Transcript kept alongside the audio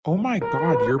Oh my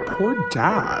god, your poor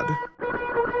dad.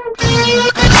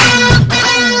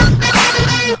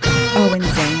 Oh, and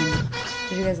Zane.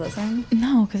 Did you guys listen?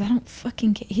 No, because I don't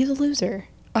fucking care. He's a loser.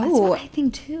 That's Oh, what I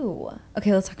think too.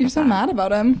 Okay, let's talk you're about so that. mad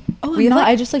about him. Oh, We I'm have, not. like-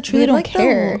 I just like we truly have, don't like,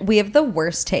 care. we have the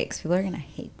worst takes. People are gonna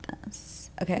hate this.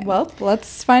 Okay. Well,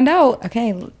 let's find out.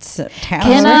 Okay, let's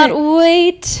Cannot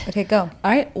wait. Okay, go. All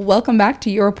right, welcome back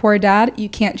to Your Poor Dad. You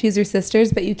can't choose your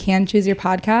sisters, but you can choose your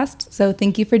podcast. So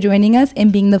thank you for joining us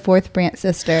and being the fourth Brant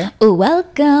sister.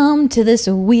 Welcome to this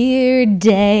weird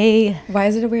day. Why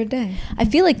is it a weird day? I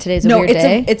feel like today's a weird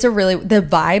day. it's a really, the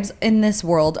vibes in this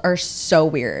world are so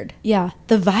weird. Yeah,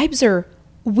 the vibes are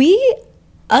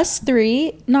us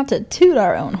three, not to toot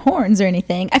our own horns or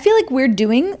anything. I feel like we're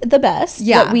doing the best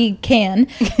that we can.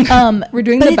 We're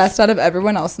doing but the best out of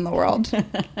everyone else in the world.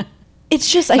 It's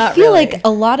just, I Not feel really. like a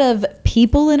lot of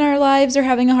people in our lives are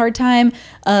having a hard time.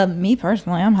 Me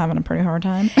personally, I'm having a pretty hard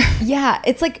time. Yeah,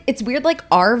 it's like, it's weird. Like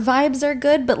our vibes are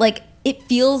good, but like it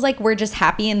feels like we're just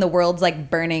happy and the world's like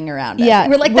burning around us. Yeah,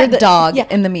 We're like we're that dog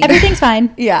in the meme. Everything's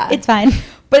fine. Yeah. It's fine.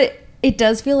 But it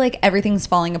does feel like everything's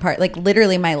falling apart. Like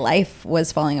literally my life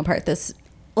was falling apart this,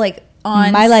 like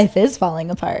on My life is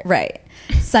falling apart. Right.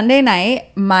 Sunday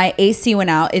night, my AC went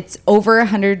out. It's over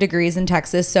 100 degrees in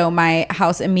Texas, so my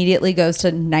house immediately goes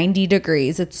to 90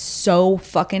 degrees. It's so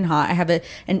fucking hot. I have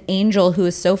an angel who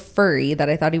is so furry that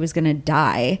I thought he was going to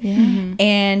die.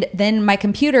 And then my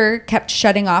computer kept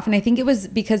shutting off, and I think it was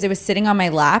because it was sitting on my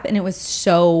lap and it was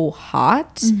so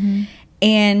hot.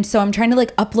 And so I'm trying to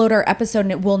like upload our episode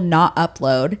and it will not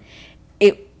upload.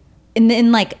 And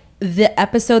then like the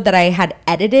episode that I had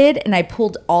edited and I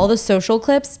pulled all the social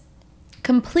clips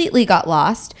completely got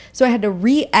lost. So I had to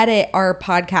re-edit our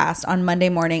podcast on Monday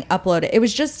morning, upload it. It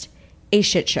was just a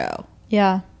shit show.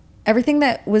 Yeah. Everything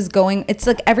that was going, it's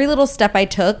like every little step I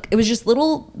took, it was just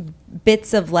little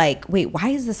bits of like, wait, why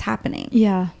is this happening?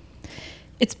 Yeah.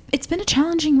 It's been a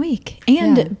challenging week.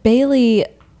 And Yeah. Bailey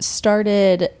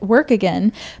started work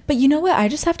again. But you know what? I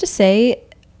just have to say,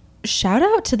 shout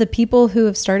out to the people who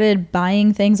have started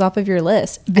buying things off of your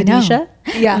list. I know. Vidisha.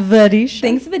 Yeah. Vidisha.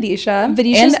 Thanks, Vidisha.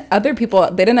 Vidisha's- And other people.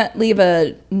 They didn't leave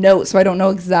a note, so I don't know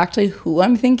exactly who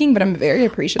I'm thinking, but I'm very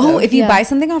appreciative. Oh, if you Yeah. buy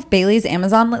something off Bailey's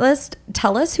Amazon list,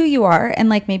 tell us who you are and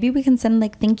like maybe we can send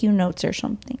like thank you notes or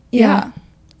something. Yeah.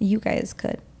 You guys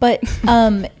could. But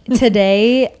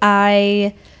today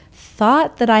I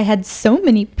thought that I had so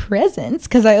many presents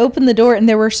because I opened the door and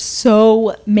there were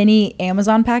so many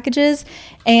Amazon packages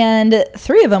and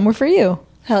 3 of them were for you.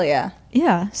 Hell yeah.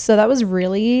 Yeah. So that was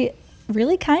really,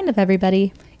 really kind of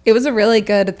everybody. It was a really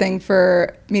good thing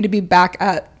for me to be back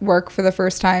at work for the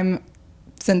first time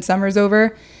since summer's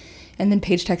over. And then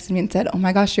Paige texted me and said, "Oh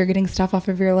my gosh, you're getting stuff off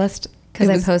of your list." Because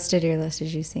It I was- posted your list,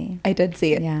 did you see? I did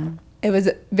see it. Yeah. It was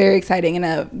very exciting and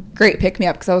a great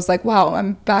pick-me-up because I was like, wow,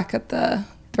 I'm back at the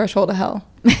threshold of hell.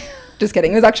 Just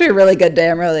kidding. It was actually a really good day.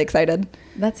 I'm really excited.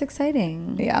 That's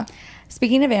exciting. Yeah.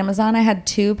 Speaking of Amazon, I had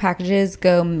 2 packages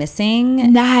go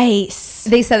missing. Nice.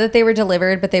 They said that they were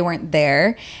delivered, but they weren't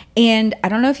there. And I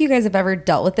don't know if you guys have ever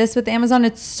dealt with this with Amazon.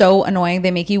 It's so annoying.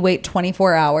 They make you wait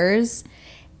 24 hours.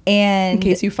 And In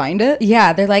case you find it.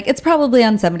 yeah, they're like, it's probably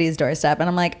on somebody's doorstep. And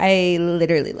I'm like, I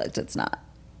literally looked. It's not.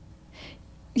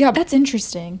 Yeah. That's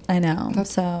interesting. I know.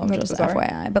 That's Just bizarre.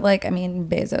 FYI. But like, I mean,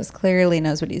 Bezos clearly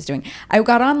knows what he's doing. I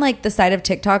got on like the side of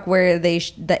TikTok where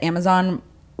the Amazon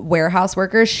warehouse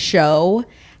workers show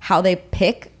how they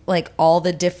pick like all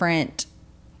the different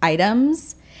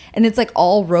items. And it's like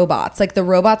all robots. Like the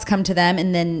robots come to them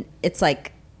and then it's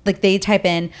like they type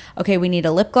in, okay, we need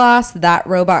a lip gloss. That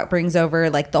robot brings over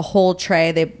like the whole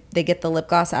tray. They get the lip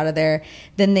gloss out of there.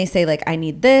 Then they say like, I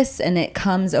need this. And it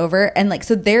comes over. And like,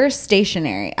 so they're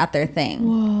stationary at their thing.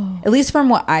 Whoa. At least from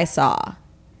what I saw.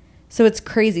 So it's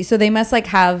crazy. So they must like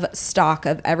have stock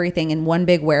of everything in one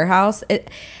big warehouse.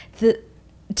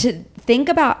 To think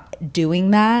about doing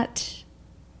that,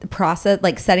 the process,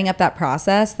 like setting up that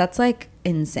process, that's like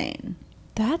insane.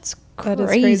 That's That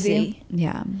crazy. is crazy.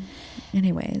 Yeah.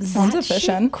 Anyways. Sounds That shit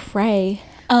efficient. Cray.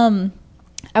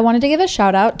 I wanted to give a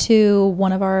shout out to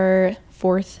one of our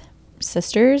 4th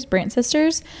sisters, Brant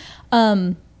sisters.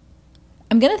 I'm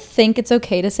gonna think it's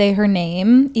okay to say her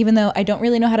name, even though I don't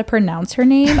really know how to pronounce her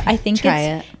name. I think Try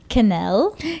it's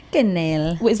Canel.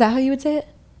 Canel. Is that how you would say it?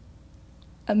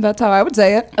 And that's how I would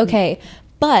say it. Okay,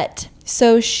 but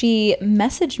so she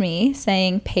messaged me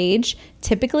saying, Paige,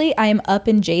 typically I am up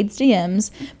in Jade's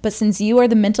DMs, but since you are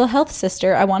the mental health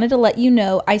sister, I wanted to let you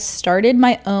know I started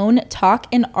my own talk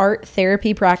and art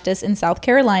therapy practice in South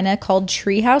Carolina called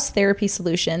Treehouse Therapy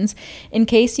Solutions, in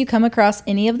case you come across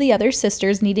any of the other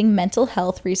sisters needing mental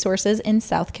health resources in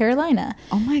South Carolina.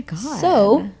 Oh my God.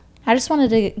 So I just wanted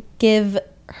to give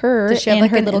her Does she have, and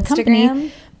like, her an little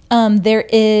Instagram? company. There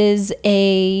is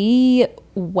a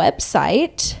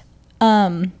website.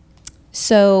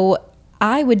 So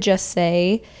I would just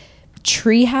say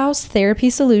Treehouse Therapy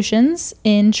Solutions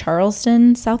in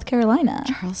Charleston, South Carolina.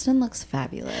 Charleston looks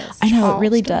fabulous. I know, it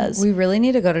really does. We really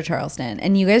need to go to Charleston.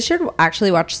 And you guys should actually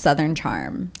watch Southern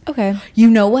Charm. Okay. You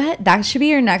know what? That should be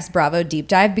your next Bravo deep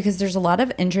dive because there's a lot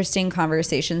of interesting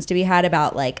conversations to be had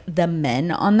about like the men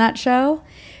on that show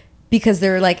because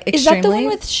they're like extremely. Is that the one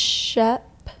with Shep?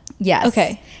 Yes.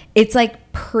 Okay. It's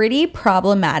like pretty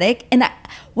problematic and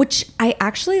which I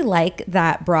actually like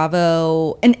that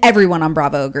Bravo and everyone on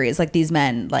Bravo agrees like these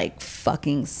men like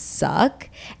fucking suck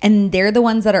and they're the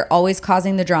ones that are always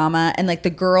causing the drama and like the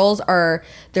girls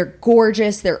they're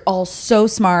gorgeous, they're all so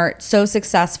smart, so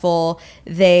successful,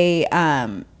 they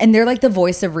and they're like the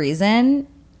voice of reason.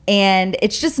 And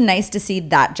it's just nice to see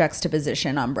that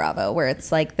juxtaposition on Bravo where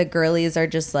it's like the girlies are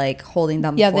just like holding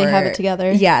them. Yeah, they have it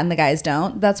together. Yeah, and the guys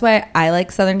don't. That's why I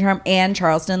like Southern Charm and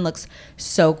Charleston looks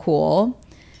so cool.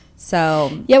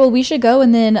 So Yeah, well, we should go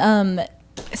and then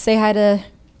say hi to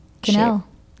Canal.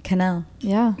 Canal.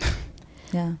 Yeah.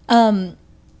 Yeah.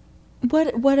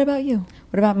 What about you?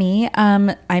 What about me?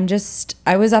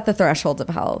 I was at the threshold of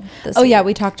hell this Oh week. yeah,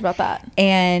 we talked about that.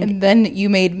 And then you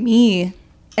made me.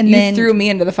 And you then- threw me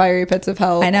into the fiery pits of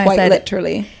hell. I know, I quite said-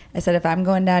 literally. I said if I'm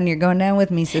going down, you're going down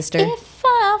with me, sister. If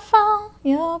I fall,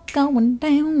 you're going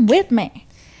down with me.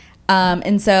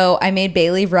 And so I made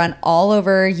Bailey run all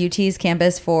over UT's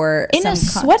campus for In a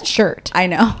sweatshirt. I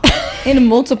know. In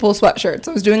multiple sweatshirts.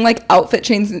 I was doing like outfit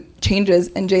changes,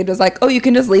 and Jade was like, "Oh, you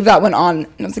can just leave that one on." And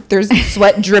I was like, "There's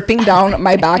sweat dripping down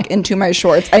my back into my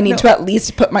shorts. I need to at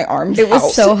least put my arms It was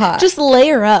out." so hot. Just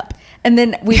layer up. And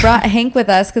then we brought Hank with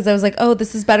us because I was like, oh,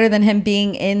 this is better than him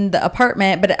being in the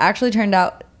apartment. But it actually turned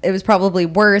out it was probably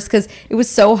worse because it was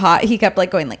so hot. He kept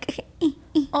like going like,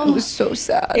 It was so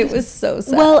sad. it was so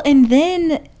sad. Well, and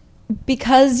then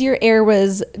because your air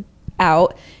was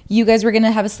out, you guys were going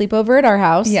to have a sleepover at our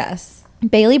house. yes.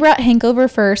 Bailey brought Hank over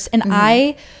first, and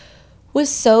I was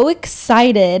so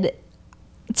excited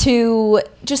to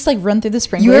just like run through the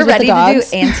sprinklers. You were with ready the to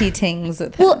dogs. do anti-tings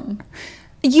with him. Well,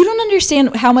 you don't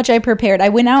understand how much I prepared. I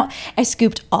went out, I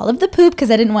scooped all of the poop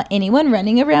because I didn't want anyone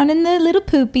running around in the little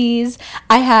poopies.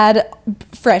 I had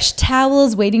fresh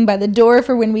towels waiting by the door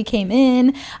for when we came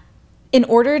in. In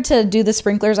order to do the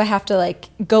sprinklers, I have to like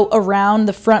go around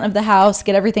the front of the house,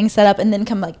 get everything set up, and then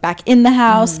come like back in the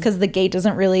house because the gate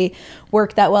doesn't really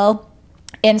work that well.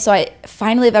 And so I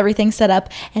finally have everything set up,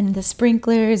 and the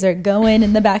sprinklers are going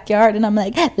in the backyard, and I'm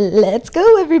like, let's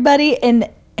go, everybody. And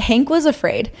Hank was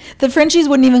afraid. The Frenchies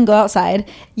wouldn't even go outside.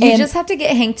 You And- just have to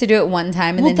get Hank to do it one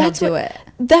time and then he'll do it.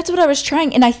 That's what I was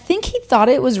trying. And I think he thought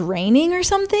it was raining or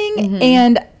something. Mm-hmm.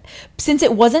 And since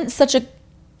it wasn't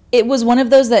it was one of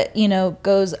those that,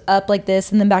 goes up like this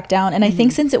and then back down. And I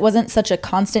think since it wasn't such a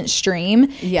constant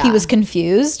stream, Yeah. he was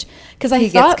confused. Because He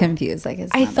gets confused like his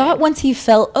I mother. thought once he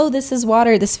felt, oh, this is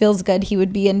water, this feels good, he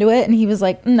would be into it. And he was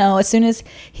like, no. As soon as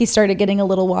he started getting a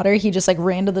little water, he just like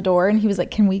ran to the door and he was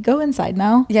like, can we go inside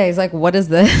now? Yeah, he's like, what is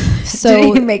this? So-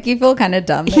 Did he make you feel kind of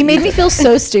dumb? He made me feel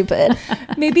so stupid.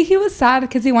 Maybe he was sad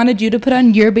because he wanted you to put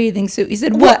on your bathing suit. He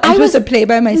said, Well, "What? I'm supposed to play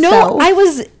by myself."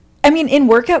 No, I mean, in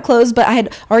workout clothes, but I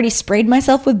had already sprayed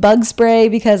myself with bug spray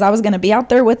because I was going to be out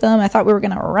there with them. I thought we were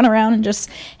going to run around and just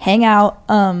hang out.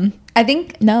 I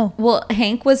think No. Well,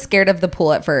 Hank was scared of the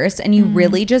pool at first, and you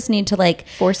really just need to like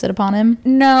Force it upon him.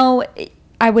 No,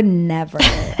 I would never.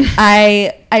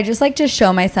 I just like to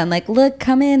show my son like, look,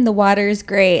 come in, the water's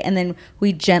great, and then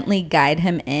we gently guide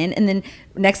him in, and then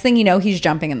next thing you know, he's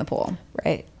jumping in the pool.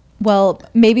 Right. Well,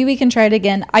 maybe we can try it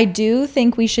again. I do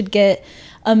think we should get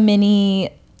a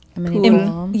mini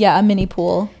pool. Yeah, a mini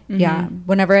pool. Yeah.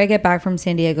 Whenever I get back from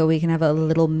San Diego, we can have a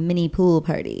little mini pool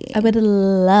party. I would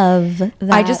love that.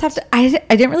 I just have to. I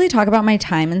didn't really talk about my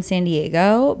time in San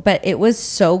Diego, but it was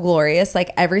so glorious.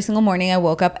 Like every single morning I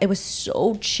woke up, it was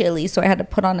so chilly, so I had to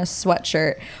put on a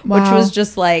sweatshirt, which Wow. was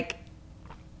just like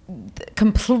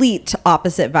complete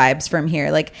opposite vibes from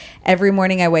here. Like every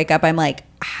morning I wake up, I'm like,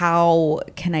 how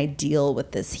can I deal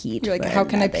with this heat? You're like, for how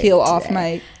can I another peel off day?"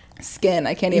 my skin?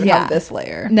 I can't even Yeah. have this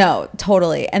layer. No,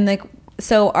 totally. And like,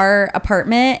 so our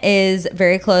apartment is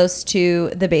very close to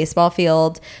the baseball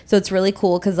field. So it's really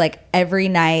cool because like every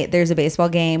night there's a baseball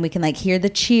game. We can like hear the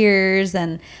cheers,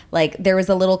 and like there was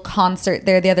a little concert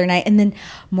there the other night. And then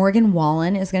Morgan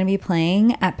Wallen is going to be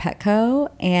playing at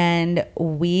Petco, and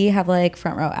we have like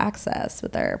front row access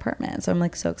with our apartment. So I'm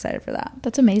like so excited for that.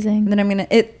 That's amazing. And then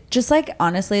it just like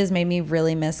honestly has made me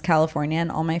really miss California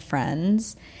and all my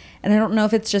friends. And I don't know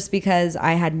if it's just because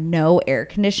I had no air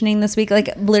conditioning this week.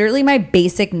 Like literally my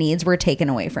basic needs were taken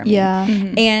away from me. Yeah.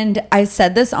 And I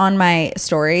said this on my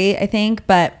story, I think,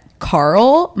 but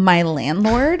Carl, my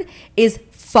landlord, is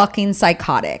fucking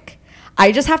psychotic.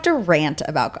 I just have to rant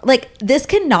about, like, this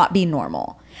cannot be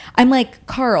normal. I'm like,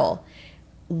 Carl,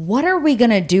 what are we going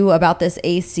to do about this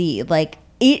AC? Like,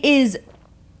 it is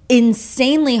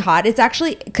insanely hot. It's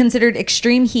actually considered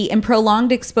extreme heat, and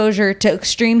prolonged exposure to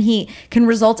extreme heat can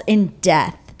result in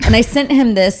death. And I sent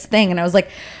him this thing and I was like,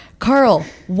 Carl,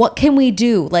 what can we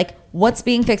do? Like, what's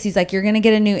being fixed? He's like, you're going to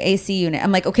get a new AC unit.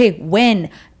 I'm like, okay, when?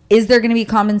 Is there going to be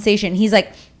compensation? He's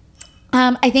like,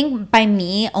 I think by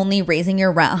me only raising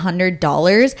your rent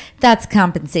 $100, that's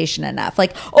compensation enough.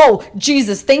 Like, oh,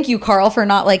 Jesus, thank you, Carl, for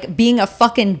not like being a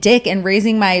fucking dick and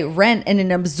raising my rent in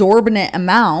an exorbitant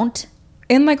amount.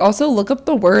 And like also look up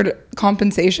the word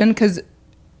compensation, because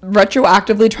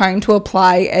retroactively trying to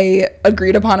apply a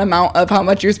agreed upon amount of how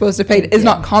much you're supposed to pay is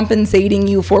not compensating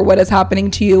you for what is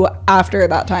happening to you after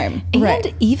that time.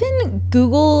 And even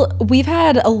Google, we've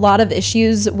had a lot of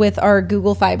issues with our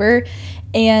Google Fiber,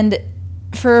 and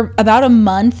for about a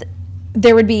month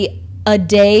there would be a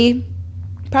day,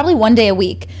 probably one day a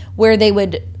week, where they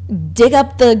would dig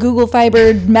up the Google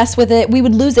Fiber, mess with it. We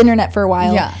would lose internet for a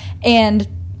while. Yeah. And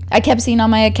I kept seeing on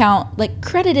my account like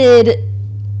credited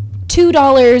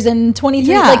 $2.23,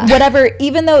 like whatever,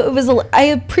 even though it was, I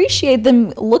appreciate them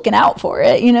looking out for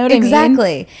it, you know what I mean?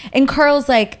 Exactly. And Carl's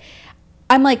like,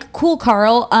 I'm like, cool,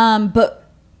 Carl, but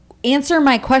answer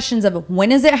my questions of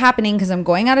when is it happening, because I'm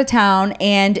going out of town,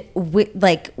 and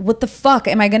like, what the fuck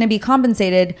am I going to be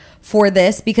compensated for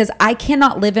this? Because I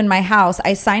cannot live in my house.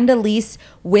 I signed a lease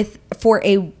for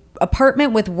a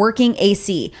apartment with working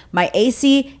AC. My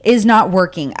AC is not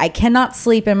working. I cannot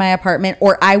sleep in my apartment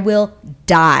or I will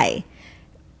die.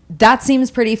 That seems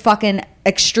pretty fucking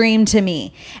extreme to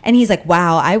me. And he's like,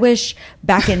 wow, I wish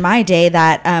back in my day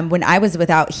that when I was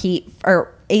without heat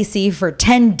or AC for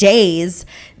 10 days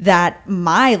that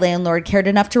my landlord cared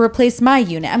enough to replace my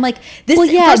unit. I'm like, this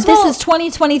is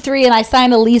 2023 and I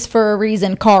signed a lease for a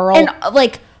reason, Carl. And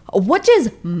like, what does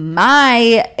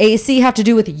my AC have to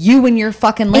do with you and your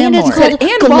fucking landlord?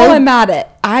 And while I'm at it,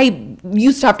 I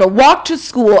used to have to walk to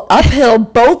school uphill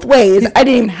both ways. I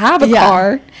didn't even have a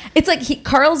car. It's like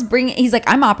he's like,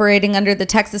 I'm operating under the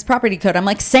Texas property code. I'm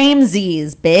like, same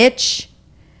Z's, bitch.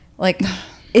 Like,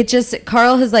 it just,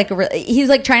 Carl has like, he's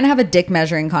like trying to have a dick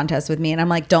measuring contest with me. And I'm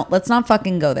like, let's not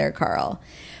fucking go there, Carl.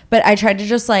 But I tried to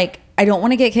just like, I don't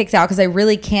want to get kicked out because I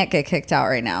really can't get kicked out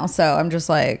right now. So I'm just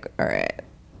like, all right.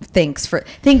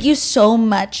 Thank you so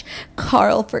much,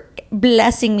 Carl, for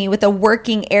blessing me with a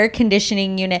working air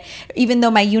conditioning unit, even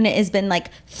though my unit has been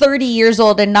like 30 years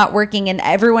old and not working, and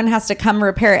everyone has to come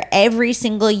repair it every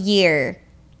single year.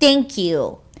 Thank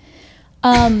you.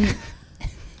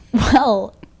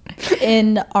 Well,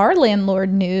 in our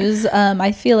landlord news,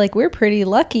 I feel like we're pretty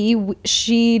lucky.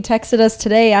 She texted us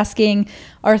today asking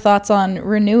our thoughts on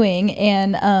renewing,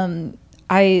 and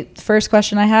first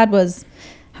question I had was,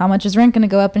 how much is rent going to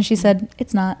go up? And she said,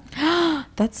 it's not.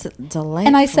 That's delightful.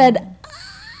 And I said,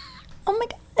 oh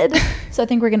my God. So I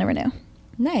think we're going to renew.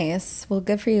 Nice. Well,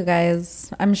 good for you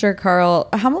guys. I'm sure, Carl,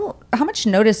 how much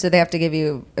notice do they have to give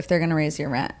you if they're going to raise your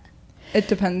rent? It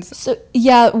depends. So,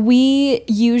 yeah, we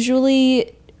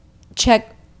usually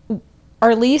check.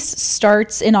 Our lease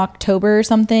starts in October or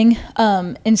something.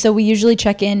 And so we usually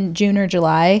check in June or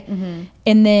July. Mm-hmm.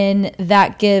 And then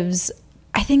that gives,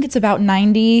 I think it's about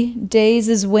 90 days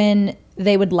is when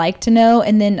they would like to know.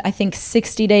 And then I think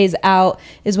 60 days out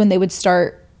is when they would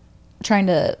start trying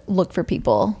to look for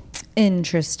people.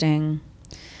 Interesting.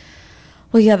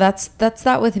 Well, yeah, that's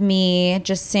that with me.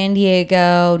 Just San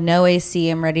Diego, no AC.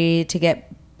 I'm ready to get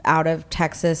out of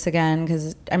Texas again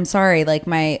because I'm sorry.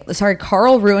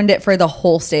 Carl ruined it for the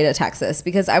whole state of Texas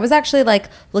because I was actually like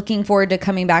looking forward to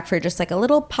coming back for just like a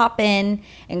little pop in,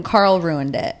 and Carl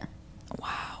ruined it.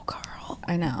 Wow.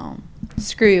 I know.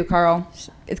 Screw you, Carl.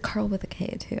 It's Carl with a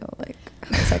K too. Like,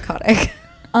 psychotic.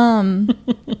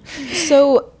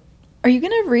 So, are you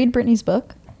gonna read Brittany's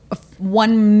book?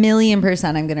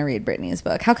 1,000,000% I'm gonna read Brittany's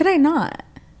book. How could I not?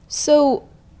 So,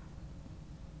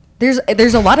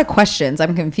 there's a lot of questions.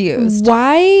 I'm confused.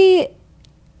 Why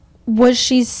was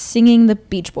she singing the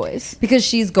Beach Boys? Because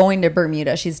she's going to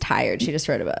Bermuda. She's tired. She just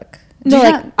wrote a book.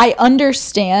 I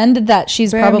understand that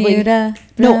she's Bermuda,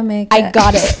 probably I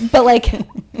got it, but like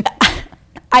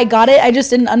I got it. I just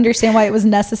didn't understand why it was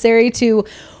necessary to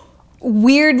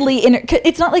weirdly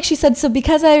it's not like she said, so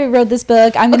because I wrote this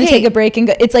book, I'm going to Okay. take a break and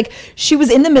go. It's like she was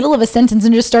in the middle of a sentence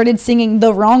and just started singing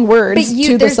the wrong words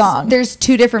to the song. There's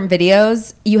two different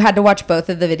videos. You had to watch both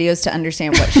of the videos to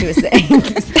understand what she was saying.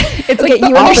 It's Okay, like the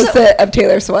you understand- opposite of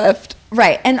Taylor Swift.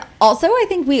 Right. And also, I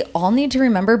think we all need to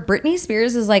remember Britney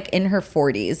Spears is like in her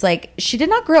 40s. Like, she did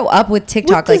not grow up with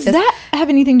TikTok What like does this. that have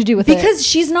anything to do with it? Because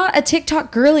she's not a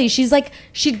TikTok girly. She's like,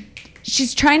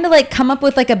 she's trying to like come up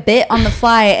with like a bit on the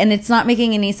fly, and it's not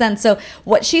making any sense. So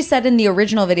what she said in the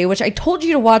original video, which I told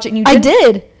you to watch and you I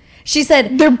didn't, did. she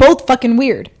said, They're both fucking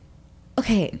weird.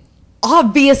 okay,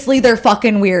 obviously they're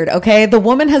fucking weird, okay? The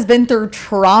woman has been through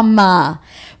trauma.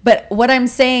 But what I'm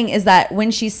saying is that when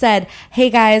she said, hey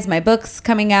guys, my book's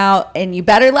coming out and you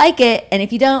better like it, and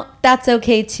if you don't, that's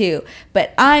okay too.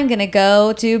 But I'm gonna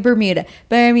go to Bermuda,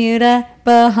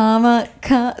 Bahama.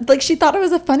 Like, she thought it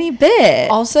was a funny bit.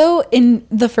 Also, in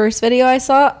the first video I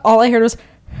saw, all I heard was,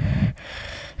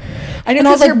 I know, and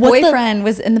I was because her like, what the- boyfriend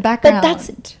was in the background.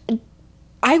 but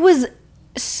I was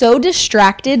so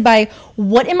distracted by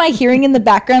what am I hearing in the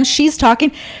background? She's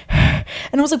talking, and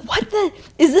I was like,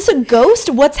 is this a ghost?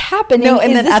 What's happening? No,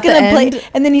 and is then this at the gonna end-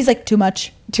 And then he's like, too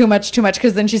much. too much,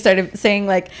 because then she started saying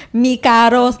like, mi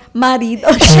caros marido.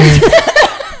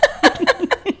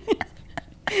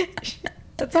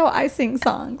 That's how I sing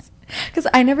songs, because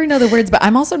I never know the words, but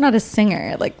I'm also not a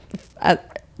singer. Like,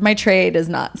 my trade is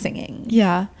not singing.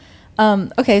 Yeah.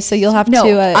 Okay, so you'll have No, to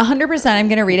 100%. I'm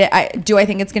gonna read it. Do I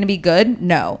think it's gonna be good?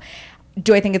 No.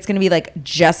 Do I think it's gonna be like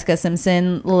Jessica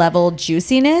Simpson level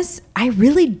juiciness? I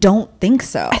really don't think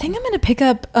so. I think I'm gonna pick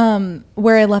up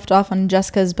where I left off on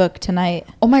Jessica's book tonight.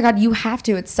 Oh my God, you have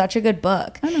to. It's such a good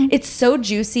book. I know. It's so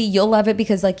juicy. You'll love it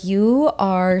because like you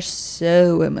are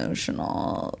so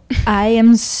emotional. I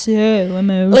am so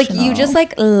emotional. Like you just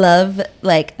like love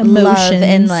love Emotions.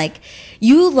 and like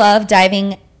you love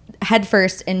diving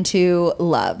headfirst into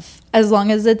love. as long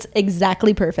as it's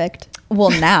exactly perfect. Well,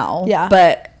 now, Yeah.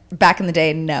 but back in the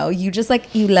day, no. You just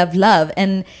like you love,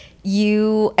 and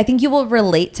I think you will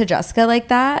relate to Jessica like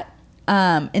that,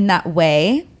 in that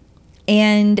way.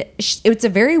 And it's a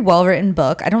very well written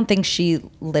book. I don't think she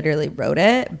literally wrote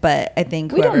it, but I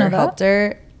think We don't whoever know that. helped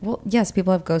her. Well, yes,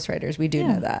 people have ghostwriters. We do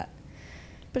Yeah. know that.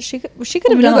 But she could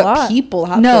have done a lot. People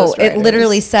have No, it ghostwriters.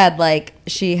 literally said like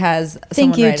she has.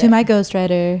 Thank someone you write to it. my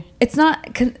ghostwriter. It's not.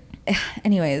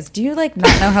 Anyways, do you like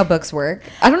not know how books work?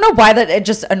 I don't know why it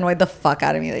just annoyed the fuck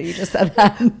out of me that you just said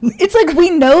that. It's like we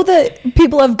know that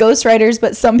people have ghostwriters,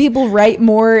 but some people write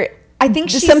more. I think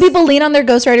some people lean on their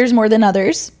ghostwriters more than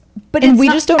others. but and it's we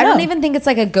not- just don't I don't know. even think it's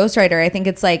like a ghostwriter. I think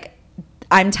it's like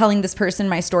I'm telling this person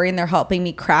my story and they're helping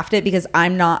me craft it because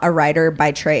I'm not a writer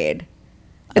by trade.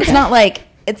 It's not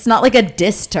like a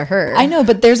diss to her. I know,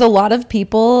 but there's a lot of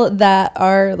people that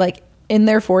are like in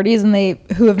their 40s and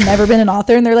who have never been an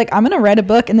author, and they're like, I'm gonna write a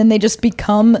book, and then they just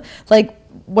become like,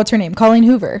 what's her name, Colleen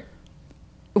Hoover.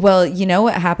 Well, you know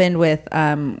what happened with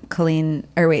Carol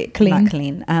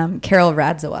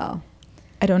Radziwill.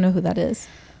 I don't know who that is.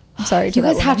 I'm sorry. You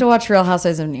guys have to watch Real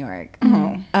Housewives of New York.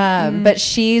 But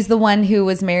she's the one who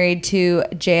was married to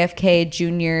JFK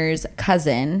Jr.'s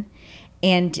cousin,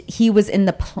 and he was in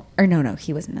the no,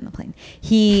 he wasn't in the plane.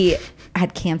 He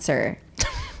had cancer.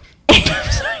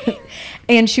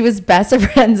 And she was best of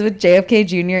friends with JFK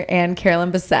Jr. and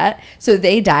Carolyn Bessette. So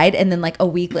they died, and then like a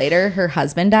week later, her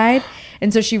husband died.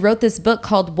 And so she wrote this book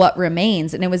called What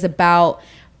Remains, and it was about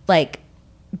like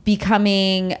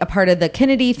becoming a part of the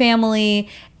Kennedy family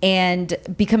and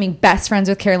becoming best friends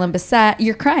with Carolyn Bessette.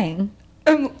 You're crying.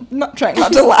 I'm not trying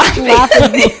not to laugh.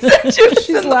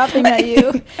 She's laughing at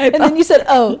you. And then you said,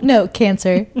 oh, no,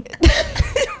 cancer.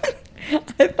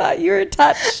 I thought you were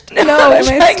touched. No, I'm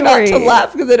trying not to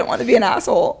laugh because I don't want to be an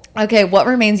asshole. Okay, What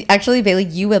Remains? Actually, Bailey,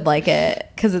 you would like it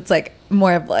because it's like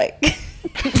more of like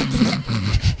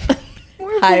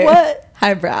What?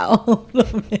 highbrow.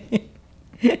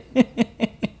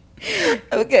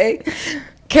 Okay.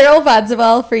 Carol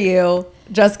Radziwill for you,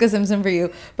 Jessica Simpson for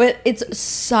you. But it's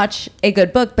such a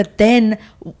good book. But then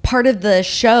part of the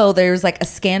show, there was like a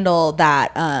scandal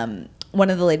that one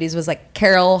of the ladies was like,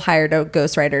 Carol hired a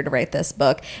ghostwriter to write this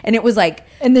book. And it was like,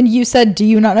 And then you said, do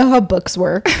you not know how books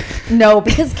work? no,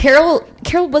 because Carol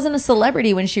wasn't a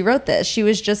celebrity when she wrote this. She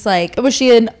was just like, Was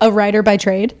she a writer by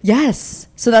trade? yes.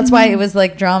 So that's why it was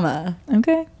like drama.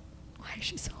 Okay. Why is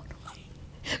she so annoying?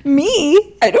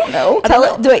 Me? I don't know.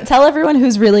 Tell everyone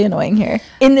who's really annoying here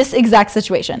in this exact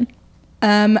situation.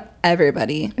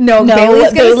 Everybody. No, No, Bailey's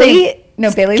gonna Bailey- say No,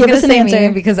 Bailey's Give gonna us an say answer. me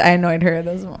because I annoyed her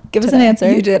this one. Give us an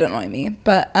answer. You did annoy me,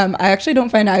 but I actually don't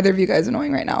find either of you guys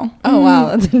annoying right now. Oh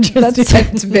wow, that's interesting.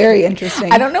 It's very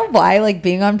interesting. I don't know why, like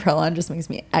being on Prolon just makes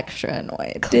me extra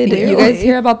annoyed. Did you guys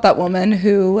hear about that woman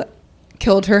who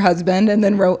killed her husband and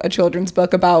then wrote a children's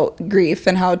book about grief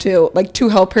and how to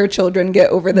help her children get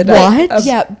over the death? What?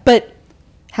 Yeah, but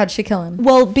How'd she kill him?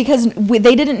 well, because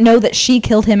they didn't know that she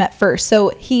killed him at first. So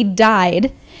he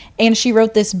died, and she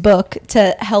wrote this book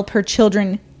to help her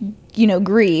children,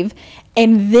 grieve.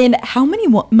 And then how many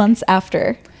months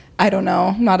after? I don't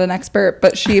know, not an expert,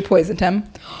 but she poisoned him.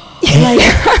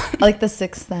 Like the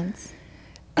Sixth Sense.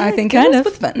 I think kind it was of.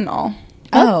 with fentanyl.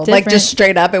 Oh, like different. just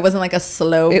straight up. It wasn't like a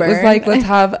slow burn. It was like, let's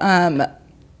have I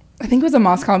think it was a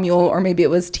Moscow Mule, or maybe it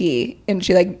was tea, and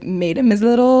she made him his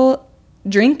little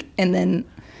drink, and then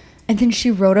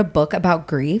she wrote a book about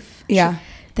grief. yeah.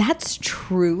 That's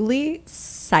truly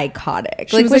psychotic.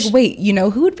 She was like, wait,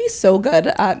 who would be so good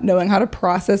at knowing how to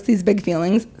process these big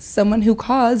feelings? Someone who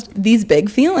caused these big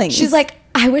feelings. she's like,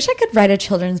 I wish I could write a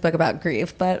children's book about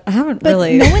grief, but I haven't But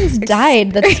really. no one's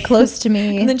died that's close to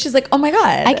me. And then she's like, oh my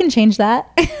God. I can change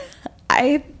that.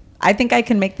 I think I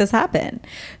can make this happen.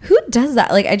 Who does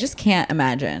that? Like, I just can't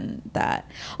imagine that.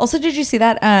 Also, did you see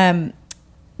that?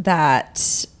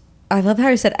 That I love how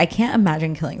you said, I can't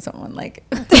imagine killing someone. Like,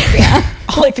 yeah,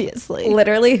 Obviously.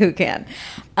 literally, who can?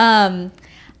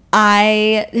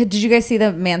 Did you guys see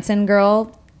the Manson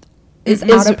girl is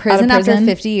out of prison after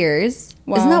 50 years?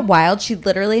 Wow. Isn't that wild? She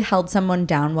literally held someone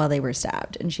down while they were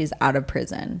stabbed, and she's out of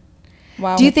prison.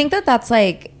 wow. Do you think that that's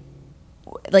like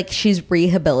she's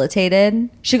rehabilitated?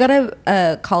 She got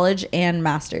a college and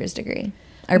master's degree,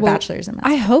 or bachelor's and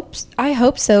master's. I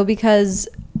hope so, because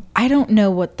I don't know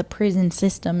what the prison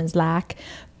system is like,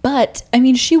 but I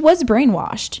mean, she was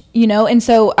brainwashed, and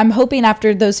so I'm hoping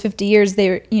after those 50 years,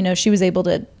 she was able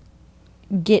to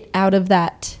get out of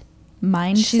that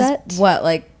mindset. She's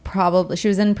what, probably she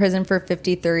was in prison for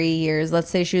 53 years. Let's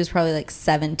say she was probably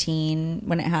 17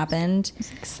 when it happened.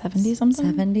 It's 70 something.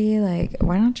 70.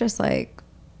 Why not just kick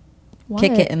What?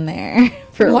 it in there?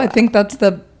 well, I think that's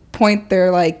the point.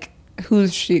 They're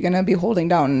who's she gonna be holding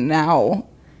down now?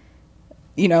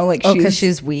 Because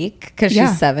she's weak. Because Yeah.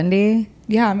 she's 70.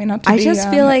 yeah. I mean, not to I be just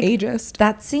feel like ageist.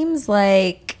 that seems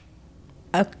like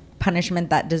a punishment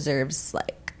that deserves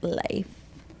life.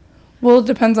 Well, it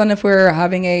depends on if we're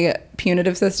having a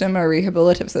punitive system or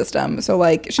rehabilitative system. So,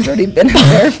 she's already been in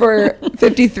there for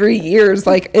 53 years.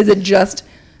 Is it just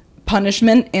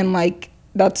punishment and,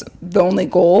 that's the only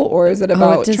goal? Or is it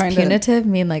about does trying punitive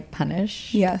mean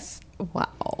punish? to... Yes.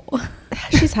 Wow.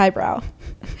 She's highbrow.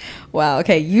 Wow.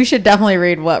 Okay. You should definitely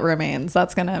read What Remains.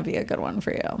 That's going to be a good one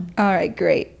for you. All right,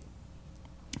 great.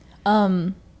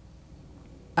 Wow.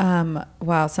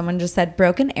 Someone just said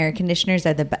broken air conditioners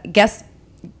are the best.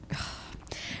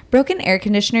 Broken air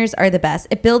conditioners are the best.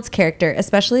 It builds character,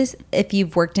 especially if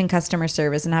you've worked in customer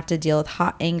service and have to deal with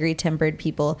hot, angry, tempered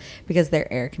people because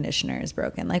their air conditioner is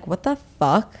broken. What the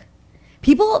fuck?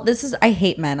 People, I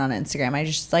hate men on Instagram. I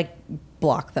just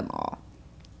block them all.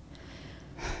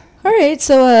 All right,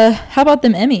 so how about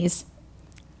them Emmys?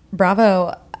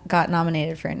 Bravo got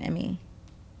nominated for an Emmy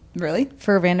Really?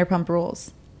 for Vanderpump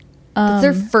Rules. It's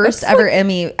their first ever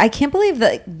Emmy. I can't believe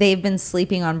that they've been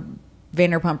sleeping on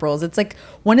Vanderpump Rules. It's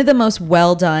one of the most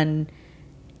well done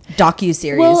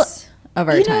docuseries of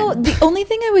our time. The only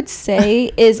thing I would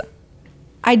say is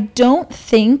I don't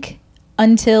think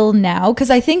until now,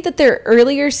 because I think that their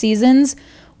earlier seasons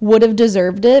would have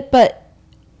deserved it, but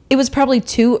it was probably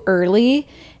too early.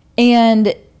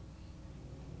 And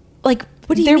What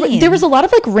do you mean? there was a lot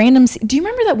of random. Do you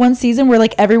remember that one season where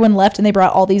everyone left and they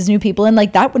brought all these new people in?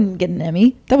 That wouldn't get an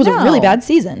Emmy. That was a really bad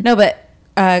season. No, but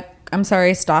I'm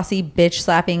sorry, Stassi bitch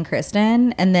slapping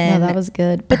Kristen, and then No, that was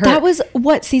good. But that was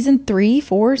what, season 3,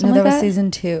 4, something that like was that?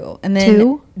 season 2, and then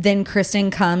 2? Then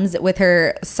Kristen comes with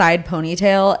her side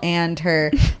ponytail and her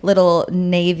little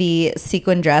navy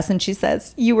sequin dress, and she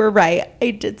says, "You were right.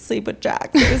 I did sleep with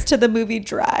Jack. It was to the movie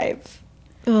Drive."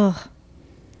 Ugh.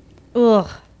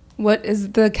 What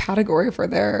is the category for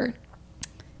their...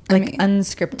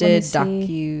 Unscripted let me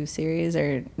docu-series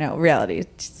or no reality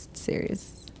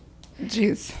series.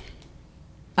 Jeez.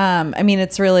 I mean,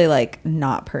 it's really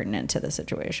not pertinent to the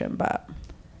situation, but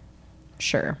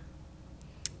sure.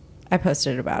 I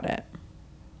posted about it.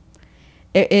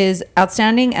 It is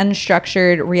outstanding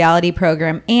unstructured reality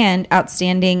program and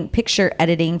outstanding picture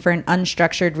editing for an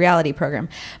unstructured reality program.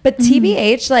 But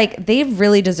TBH, they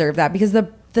really deserve that, because the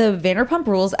Vanderpump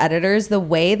Rules editors, the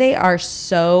way they are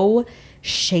so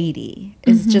shady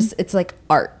is just, it's like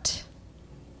art.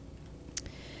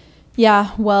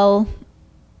 Yeah, well,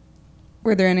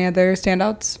 Were there any other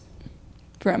standouts?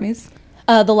 For Emmys?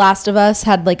 The Last of Us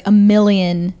had like a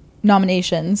million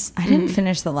nominations. I didn't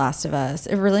finish The Last of Us.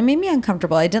 It really made me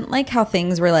uncomfortable. I didn't like how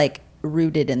things were like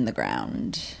rooted in the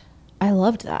ground. I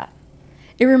loved that.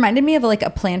 It reminded me of like a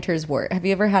planter's wart. Have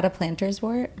you ever had a planter's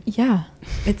wart? Yeah.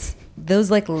 It's those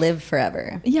like live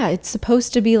forever. Yeah, it's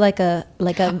supposed to be like a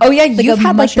Oh yeah, like you've a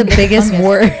had like the mushroom biggest fungus.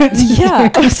 wart. Yeah,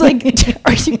 I was like,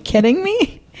 are you kidding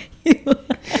me?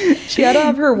 She had to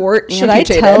have her wart Should I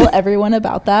amputated. tell everyone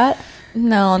about that?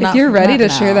 No, If not you're ready not to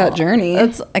share now. that journey.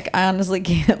 It's like I honestly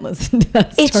can't listen to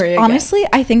that It's story. again. honestly,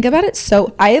 I think about it.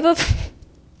 So I have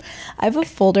a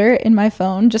folder in my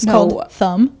phone just No. called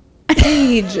Thumb.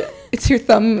 Paige, it's your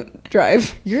thumb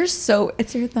drive.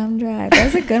 it's your thumb drive. That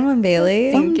was a good one,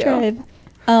 Bailey. Thumb you.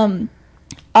 drive.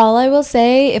 All I will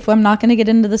say, if I'm not going to get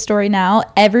into the story now,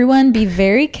 everyone be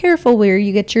very careful where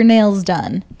you get your nails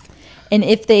done. And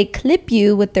if they clip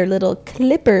you with their little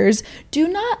clippers, do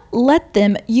not let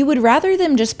them, you would rather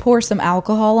them just pour some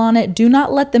alcohol on it. Do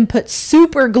not let them put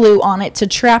super glue on it to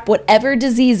trap whatever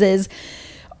diseases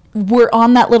were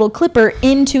on that little clipper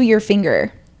into your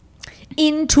finger.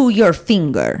 Into your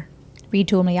finger. Read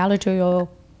to me, you.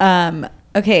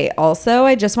 Okay, also,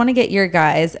 I just want to get your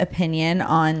guys' opinion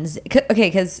on... Okay,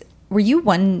 because were you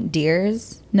one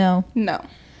deers? No. No.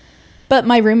 But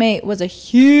my roommate was a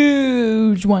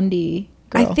huge 1D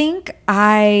girl. I think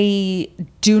I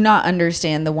do not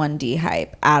understand the 1D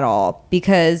hype at all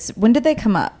because when did they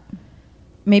come up?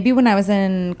 Maybe when I was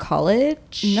in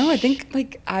college? No, I think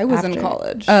like I was in After.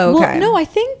 college. Oh, okay. Well, no, I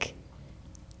think,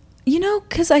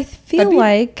 because I feel That'd be-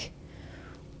 like,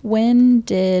 when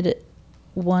did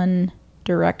One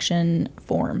Direction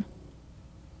form?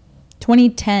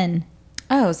 2010.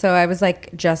 Oh, so I was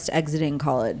like just exiting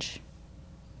college.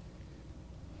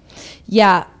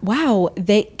 Yeah. Wow.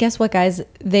 Guess what, guys?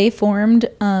 They formed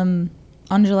on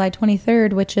July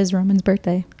 23rd, which is Roman's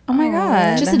birthday. Oh my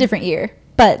God. Just a different year,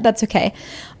 but that's okay.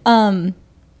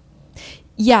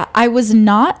 Yeah, I was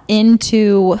not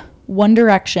into One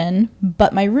Direction,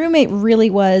 but my roommate really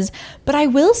was. But I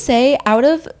will say, out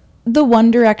of the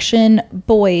One Direction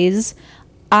boys,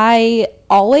 I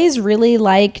always really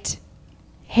liked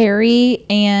Harry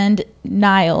and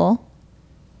Niall,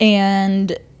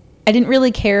 and I didn't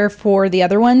really care for the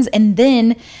other ones. And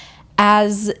then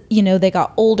as, they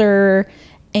got older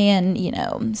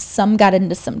and, some got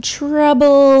into some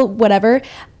trouble, whatever,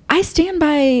 I stand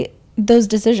by those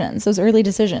decisions, those early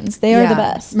decisions. They are the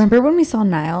best. Remember when we saw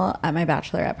Niall at my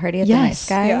bachelorette party at the Nice Yes.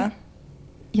 Guy? Yeah.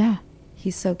 Yeah,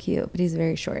 He's so cute, but he's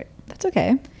very short. that's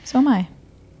okay. So am I.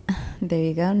 There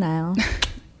you go, Niall.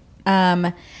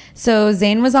 So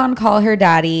Zane was on Call Her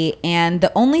Daddy, and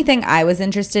the only thing I was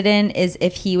interested in is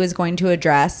if he was going to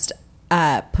address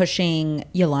pushing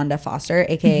Yolanda Foster,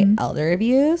 aka elder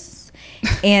abuse.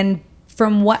 And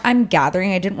from what I'm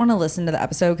gathering, I didn't want to listen to the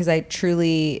episode because I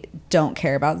truly don't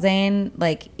care about Zane.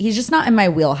 Like, he's just not in my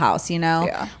wheelhouse,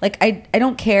 Yeah. Like, I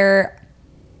don't care.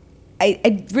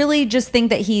 I really just think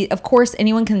that of course,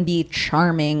 anyone can be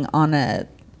charming on a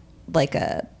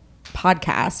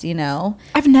podcast,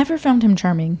 I've never found him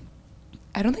charming.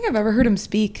 I don't think I've ever heard him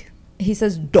speak. He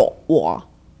says "dawa."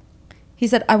 He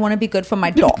said, "I want to be good for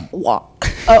my dawa."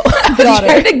 Oh, I was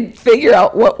trying to figure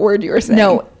out what word you were saying.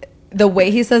 No, the way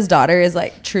he says daughter is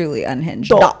like truly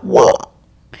unhinged. Dawa.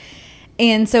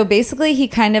 And so basically, he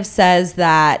kind of says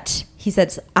that he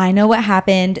says, "I know what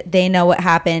happened. They know what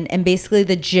happened." And basically,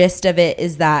 the gist of it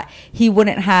is that he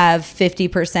wouldn't have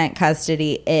 50%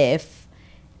 custody if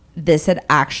this had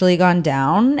actually gone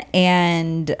down.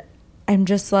 And I'm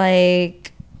just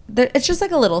like, it's just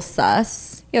like a little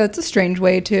sus. Yeah, that's a strange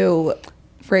way to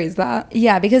phrase that.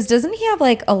 Yeah, because doesn't he have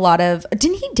like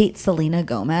didn't he date Selena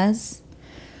Gomez?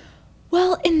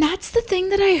 Well, and that's the thing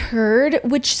that I heard,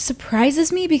 which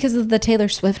surprises me because of the Taylor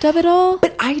Swift of it all.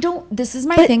 But this is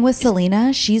my thing with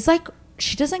Selena. She's like,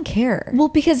 she doesn't care. Well,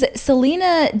 because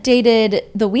Selena dated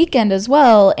The Weeknd as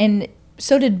well, and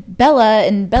so did Bella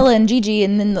and Gigi,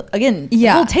 and then again, the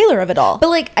whole Taylor of it all. But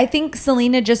like, I think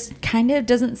Selena just kind of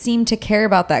doesn't seem to care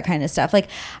about that kind of stuff. Like,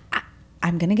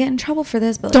 I'm going to get in trouble for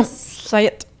this, but Don't say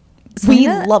it. We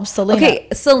love Selena. Okay,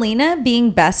 Selena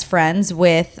being best friends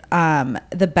with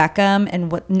the Beckham and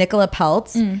Nicola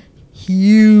Peltz,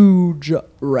 huge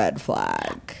red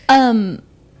flag.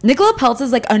 Nicola Peltz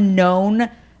is like a known,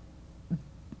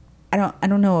 I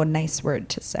don't know a nice word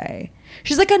to say.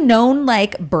 She's like a known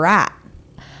like brat.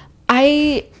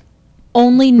 I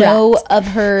only know of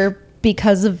her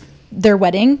because of their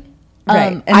wedding.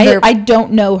 Right. And I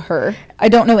don't know her. I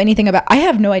don't know anything about. I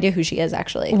have no idea who she is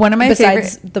actually. One of my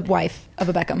besides the wife of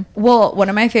a Beckham. Well, one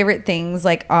of my favorite things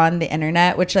like on the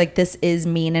internet, which like this is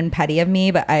mean and petty of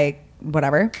me, but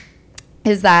whatever,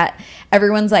 is that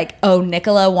everyone's like, oh,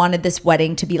 Nicola wanted this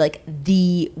wedding to be like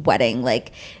the wedding.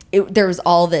 Like there was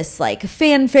all this like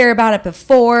fanfare about it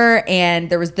before, and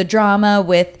there was the drama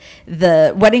with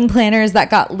the wedding planners that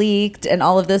got leaked and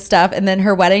all of this stuff. And then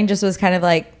her wedding just was kind of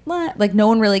like, what? Like no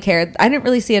one really cared. I didn't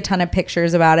really see a ton of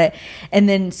pictures about it. And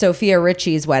then Sophia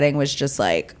Richie's wedding was just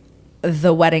like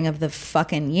the wedding of the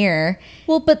fucking year.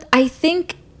 Well, but I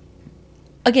think,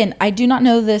 again, I do not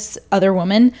know this other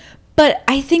woman, but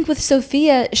I think with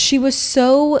Sophia, she was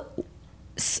so,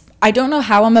 I don't know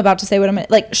how I'm about to say what I'm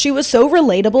like. She was so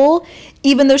relatable,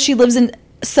 even though she lives in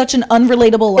such an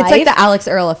unrelatable life. It's like the Alex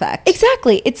Earl effect.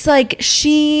 Exactly. It's like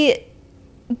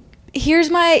here's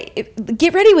my,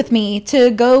 get ready with me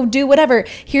to go do whatever.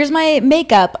 Here's my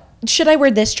makeup. Should I wear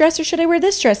this dress or should I wear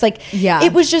this dress? Like, yeah,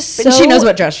 it was just so. And she knows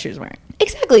what dress she was wearing.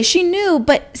 Exactly. She knew,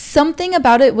 but something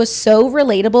about it was so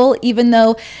relatable, even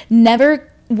though never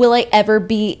will I ever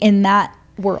be in that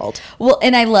world. Well,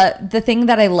 and I love the thing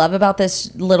that I love about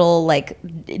this little like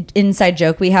inside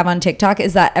joke we have on TikTok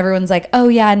is that everyone's like, oh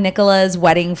yeah, Nicola's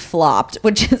wedding flopped,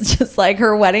 which is just like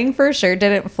her wedding for sure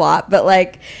didn't flop, but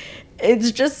like it's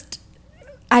just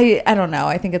I don't know.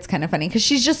 I think it's kind of funny because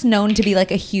she's just known to be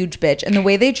like a huge bitch, and the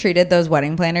way they treated those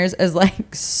wedding planners is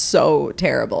like so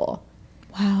terrible.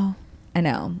 Wow. I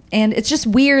know. And it's just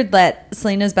weird that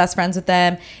Selena's best friends with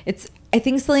them. I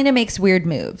think Selena makes weird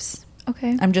moves.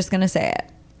 Okay. I'm just going to say it.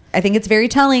 I think it's very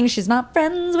telling. She's not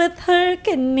friends with her.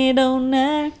 Can you don't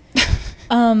know?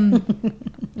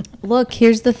 Look,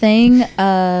 here's the thing.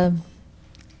 I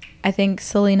think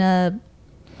Selena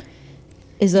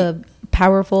is a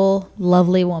powerful,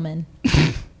 lovely woman.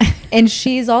 And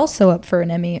she's also up for an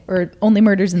Emmy, or Only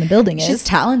Murders in the Building is. She's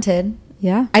talented.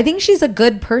 Yeah. I think she's a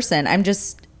good person. I'm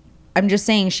just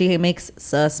saying she makes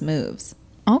sus moves.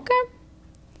 Okay.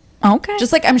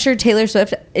 Just like I'm sure Taylor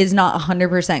Swift is not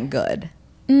 100% good.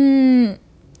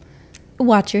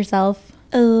 Watch yourself.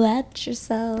 Watch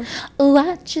yourself.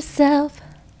 Watch yourself.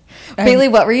 Bailey,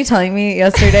 what were you telling me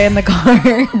yesterday in the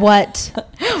car? What?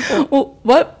 Well,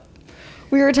 what?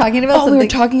 We were talking about something. We were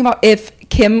talking about if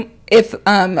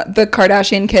the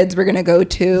Kardashian kids were going to go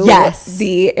to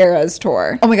the Eras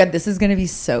tour. Oh my God, this is going to be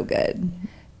so good.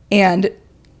 And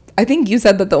I think you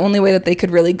said that the only way that they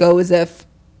could really go is if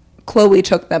Chloe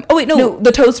took them. Oh wait, no,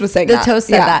 the Toast was saying that. The Toast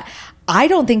said that. I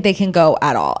don't think they can go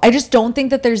at all. I just don't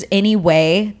think that there's any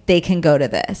way they can go to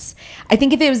this. I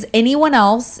think if it was anyone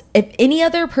else, if any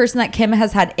other person that Kim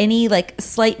has had any like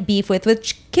slight beef with,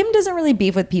 which Kim doesn't really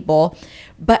beef with people,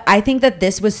 but I think that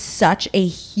this was such a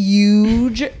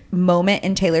huge moment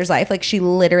in Taylor's life. Like she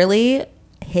literally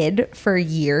hid for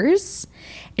years.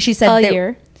 She said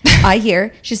a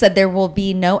year. She said there will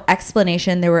be no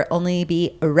explanation. There will only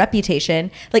be a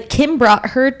reputation. Like Kim brought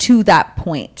her to that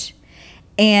point.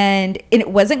 And it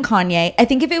wasn't Kanye. I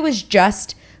think if it was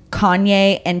just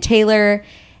Kanye and Taylor,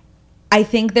 I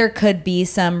think there could be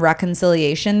some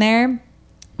reconciliation there.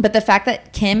 But the fact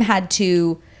that Kim had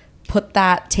to put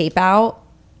that tape out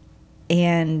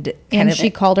and she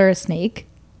called her a snake.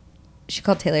 She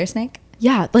called Taylor a snake?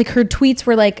 Yeah, like her tweets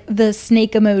were like the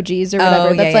snake emojis or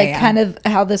whatever. That's kind of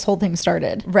how this whole thing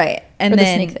started. Right. And then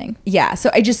the snake thing. Yeah. So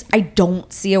I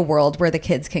don't see a world where the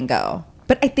kids can go.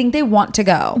 But I think they want to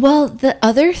go. Well, the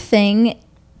other thing,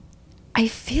 I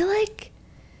feel like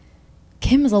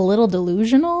Kim is a little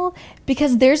delusional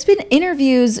because there's been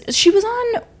interviews. She was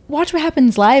on Watch What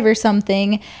Happens Live or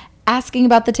something asking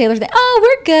about the Taylor thing. Oh,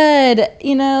 we're good.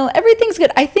 You know, everything's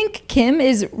good. I think Kim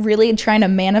is really trying to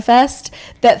manifest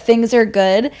that things are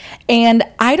good. And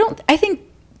I think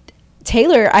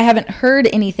Taylor, I haven't heard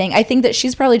anything. I think that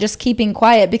she's probably just keeping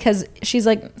quiet because she's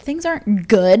like, things aren't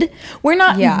good. We're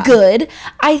not good.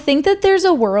 I think that there's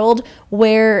a world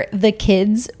where the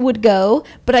kids would go,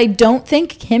 but I don't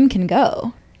think Kim can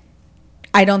go.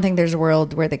 I don't think there's a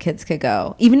world where the kids could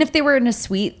go. Even if they were in a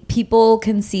suite, people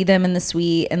can see them in the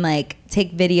suite and like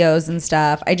take videos and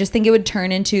stuff. I just think it would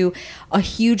turn into a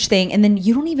huge thing. And then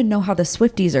you don't even know how the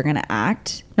Swifties are going to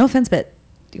act. No offense, but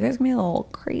you guys can be a little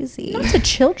crazy. Not to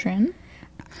children.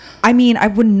 I mean, I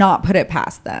would not put it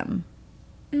past them.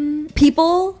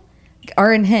 People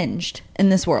are unhinged in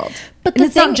this world. But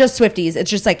it's not just Swifties.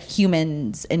 It's just like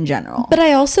humans in general. But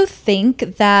I also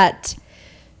think that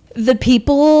the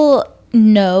people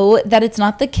know that it's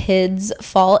not the kids'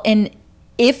 fault. And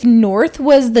if North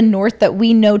was the North that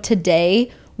we know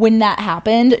today, when that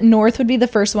happened, North would be the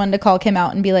first one to call Kim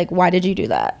out and be like, why did you do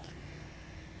that?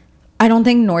 I don't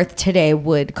think North today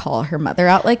would call her mother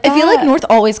out like that. I feel like North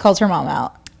always calls her mom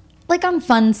out. Like on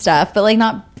fun stuff, but like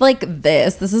not like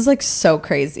this. This is like so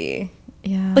crazy.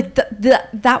 Yeah. Like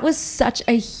that was such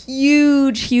a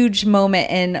huge moment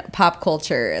in pop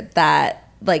culture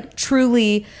that like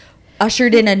truly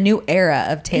ushered in a new era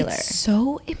of Taylor. It's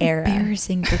so Era.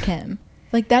 embarrassing for Kim.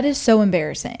 Like, that is so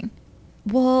embarrassing.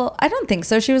 Well, I don't think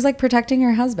so. She was like protecting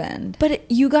her husband. But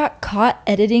you got caught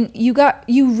editing. You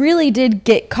really did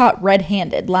get caught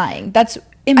red-handed lying. That's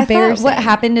embarrassing. I thought what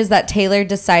happened is that Taylor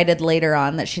decided later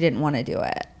on that she didn't want to do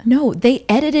it. No, they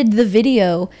edited the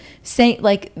video saying,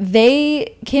 like,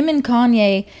 Kim and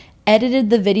Kanye edited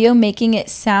the video making it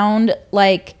sound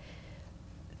like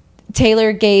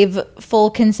Taylor gave full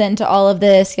consent to all of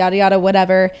this, yada yada,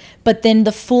 whatever. But then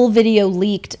the full video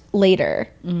leaked later,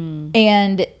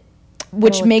 and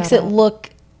which makes it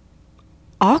look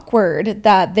awkward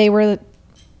that they were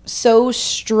so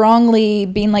strongly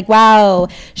being like, wow,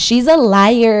 she's a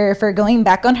liar for going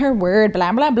back on her word,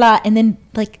 blah blah blah, and then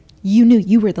like you knew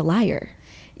you were the liar.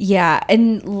 Yeah,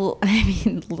 and I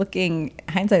mean, looking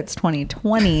hindsight's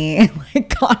 2020. Like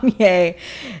Kanye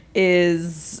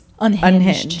is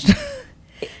unhinged.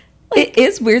 It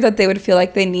is weird that they would feel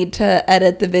like they need to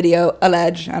edit the video, I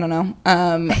don't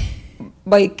know,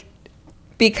 like,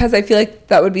 because I feel like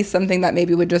that would be something that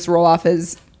maybe would just roll off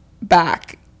his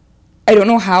back. I don't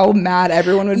know how mad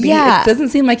everyone would be. Yeah. It doesn't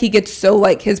seem like he gets so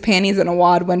like his panties in a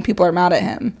wad when people are mad at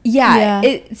him. Yeah,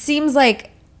 it seems like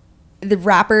the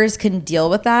rappers can deal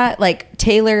with that. Like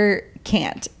Taylor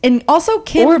can't, and also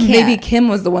Kim or can't. maybe Kim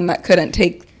was the one that couldn't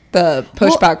take the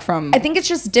pushback from. I think it's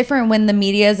just different when the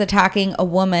media is attacking a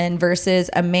woman versus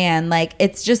a man. Like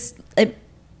it's just it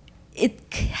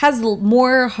has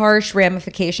more harsh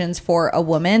ramifications for a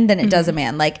woman than it does a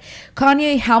man. Like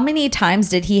Kanye, how many times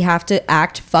did he have to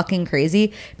act fucking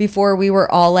crazy before we were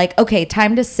all like, okay,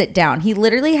 time to sit down? He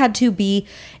literally had to be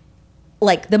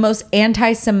like the most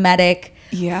anti-Semitic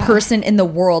person in the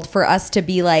world for us to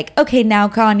be like, okay, now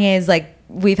Kanye is like,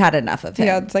 we've had enough of him.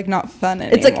 Yeah, it's like not fun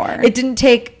anymore. It's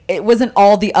like it wasn't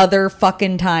all the other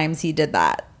fucking times he did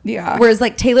that. Yeah. Whereas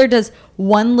like Taylor does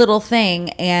one little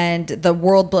thing and the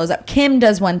world blows up. Kim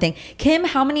does one thing. Kim,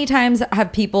 how many times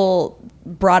have people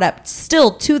brought up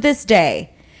still to this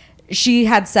day she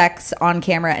had sex on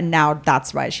camera and now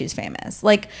that's why she's famous?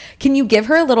 Like, can you give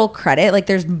her a little credit? Like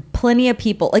there's plenty of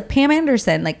people like Pam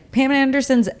Anderson. Like Pam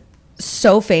Anderson's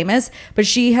so famous, but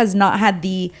she has not had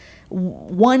the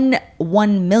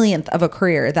 1/1,000,000th of a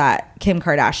career that Kim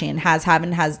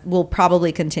Kardashian will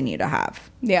probably continue to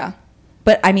have. Yeah.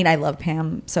 But I mean, I love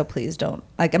Pam, so please don't.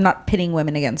 Like, I'm not pitting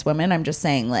women against women. I'm just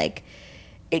saying, like,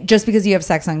 just because you have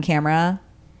sex on camera.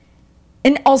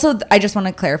 And also, I just want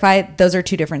to clarify, those are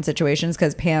two different situations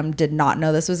because Pam did not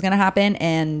know this was going to happen.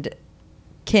 And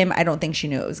Kim, I don't think she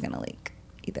knew it was going to leak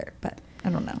either. But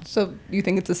I don't know. So you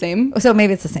think it's the same? So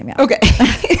maybe it's the same, yeah. Okay.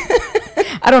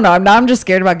 I don't know. I'm just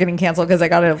scared about getting canceled because I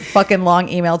got a fucking long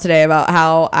email today about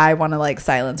how I want to, like,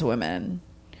 silence women.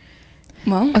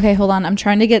 Well, Okay, hold on. I'm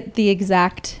trying to get the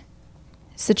exact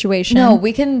situation. No,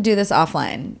 we can do this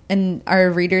offline, and our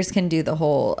readers can do the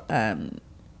whole.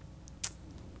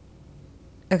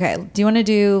 Okay, do you want to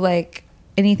do like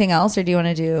anything else, or do you want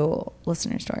to do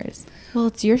listener stories? Well,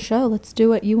 it's your show. Let's do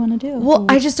what you want to do. Well,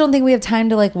 I just don't think we have time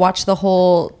to like watch the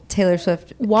whole Taylor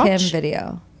Swift Kim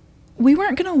video. We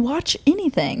weren't going to watch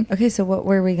anything. Okay, so what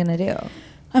were we gonna do?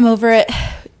 I'm over it.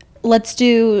 Let's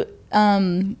do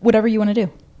whatever you want to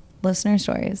do. Listener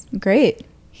stories. Great.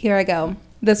 here I go.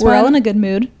 We're all in a good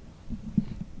mood.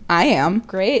 I am.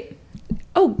 Great.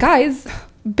 Oh, guys,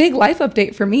 big life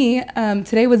update for me.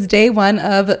 Today was day 1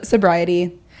 of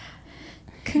sobriety.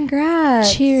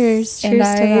 Congrats. Cheers. And Cheers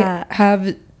I to that.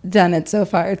 have done it so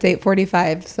far. It's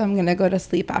 8:45, so I'm going to go to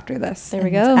sleep after this. There we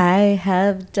go. I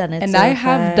have done it. And so I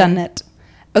have far. done it.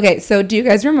 Okay, so do you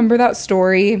guys remember that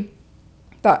story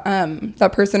that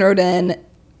that person wrote in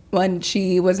when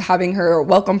she was having her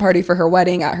welcome party for her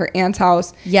wedding at her aunt's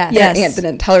house? Yes. Yeah, aunt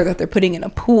didn't tell her that they're putting in a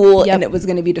pool, Yep. and it was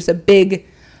going to be just a big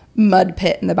mud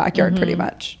pit in the backyard, pretty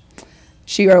much.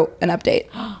 She wrote an update.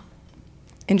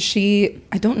 And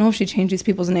I don't know if she changed these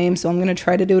people's names, so I'm going to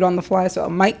try to do it on the fly, so I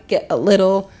might get a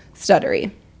little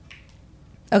stuttery.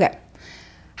 Okay.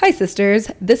 Hi,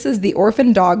 sisters. This is the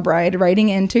orphan dog bride writing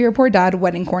into your poor dad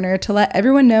wedding corner to let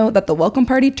everyone know that the welcome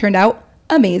party turned out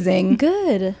amazing.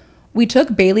 Good. We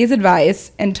took Bailey's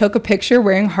advice and took a picture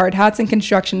wearing hard hats and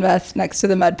construction vests next to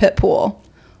the mud pit pool,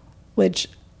 which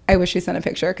I wish she sent a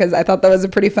picture because I thought that was a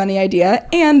pretty funny idea,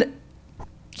 and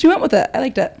she went with it. I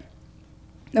liked it.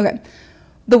 Okay.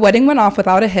 The wedding went off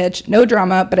without a hitch, no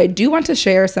drama, but I do want to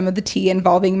share some of the tea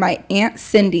involving my Aunt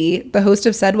Cindy, the host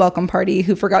of said welcome party,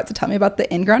 who forgot to tell me about the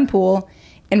in-ground pool,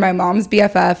 and my mom's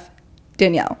BFF,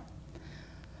 Danielle.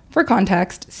 For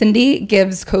context, Cindy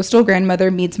gives coastal grandmother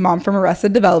meets mom from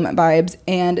Arrested Development vibes,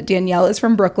 and Danielle is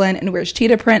from Brooklyn and wears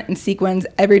cheetah print and sequins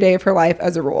every day of her life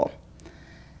as a rule.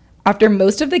 After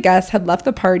most of the guests had left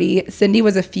the party, Cindy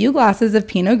was a few glasses of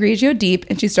Pinot Grigio deep,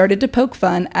 and she started to poke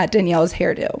fun at Danielle's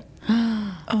hairdo.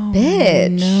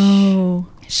 Bitch. No.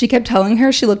 She kept telling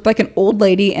her she looked like an old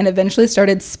lady and eventually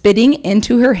started spitting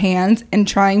into her hands and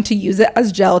trying to use it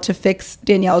as gel to fix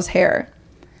Danielle's hair.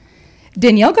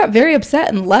 Danielle got very upset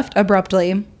and left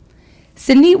abruptly.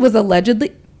 Cindy was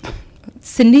allegedly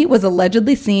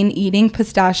seen eating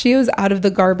pistachios out of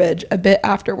the garbage a bit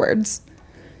afterwards.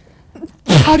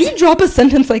 How do you drop a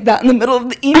sentence like that in the middle of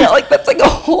the email? Like, that's like a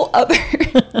whole other...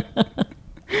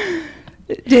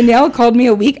 Danielle called me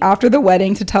a week after the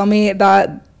wedding to tell me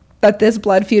that this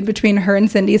blood feud between her and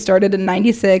Cindy started in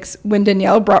 96 when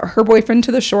Danielle brought her boyfriend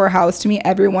to the shore house to meet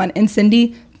everyone, and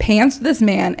Cindy pantsed this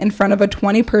man in front of a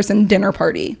 20-person dinner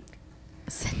party.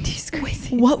 Cindy's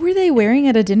crazy. What were they wearing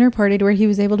at a dinner party to where he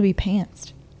was able to be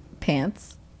pantsed?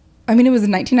 Pants? I mean, it was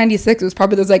in 1996. It was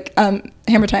probably those, like,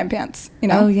 Hammer Time pants, you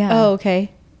know? Oh, yeah. Oh,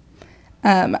 okay.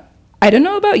 I don't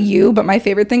know about you, but my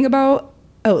favorite thing about...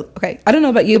 Oh, okay. I don't know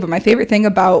about you, but my favorite thing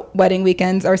about wedding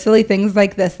weekends are silly things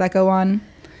like this that go on.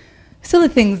 Silly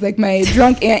things like my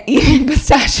drunk aunt eating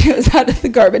pistachios out of the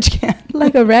garbage can.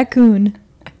 Like a raccoon.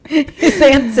 You're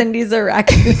saying Cindy's a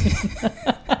raccoon.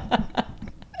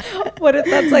 What if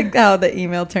that's like how the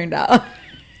email turned out?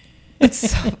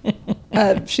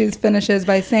 She finishes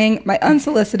by saying, my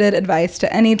unsolicited advice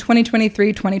to any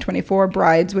 2023-2024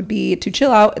 brides would be to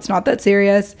chill out. It's not that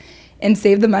serious, and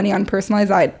save the money on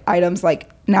personalized items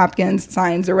like napkins,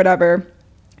 signs, or whatever,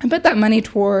 and put that money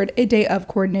toward a day of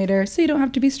coordinator so you don't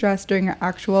have to be stressed during your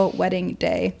actual wedding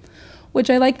day. Which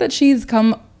I like that she's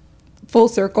come full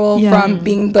circle from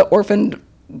being the orphaned,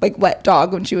 like, wet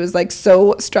dog when she was, like,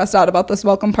 so stressed out about this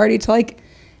welcome party to, like,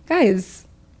 guys,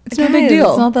 it's no big deal.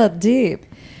 It's not that deep.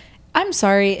 I'm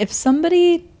sorry. If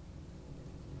somebody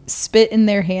spit in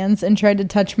their hands and tried to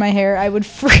touch my hair, I would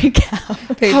freak out.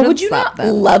 How would you not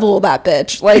level that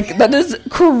bitch? Like, that is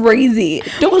crazy.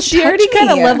 Don't Well, she already kind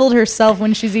of leveled herself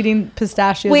when she's eating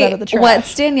pistachios out of the trash.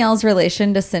 What's Danielle's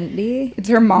relation to Cindy? It's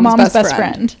her mom's best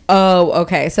friend. Oh,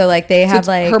 okay. So, like, they have,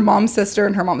 like... her mom's sister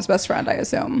and her mom's best friend, I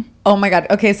assume. Oh, my God.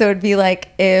 Okay, so it'd be like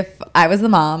if I was the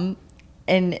mom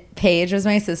and Paige was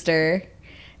my sister...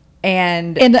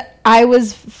 And I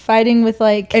was fighting with,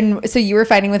 like... And so you were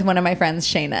fighting with one of my friends,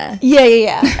 Shayna.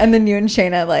 Yeah. And then you and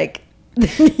Shayna, like,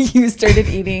 you started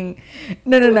eating...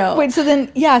 No. Wait, so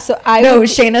then... Yeah, so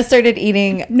Shayna started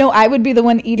eating... No, I would be the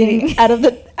one eating out of...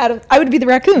 I would be the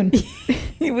raccoon.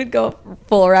 You would go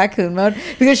full raccoon mode.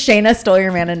 Because Shayna stole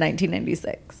your man in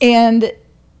 1996.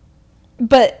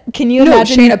 But can you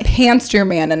imagine... Shayna pantsed your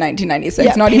man in 1996,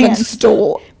 Yeah, not even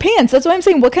stole. Pants. That's what I'm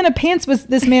saying. What kind of pants was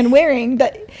this man wearing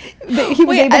that he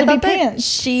was able to be pants?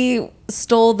 She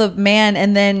stole the man,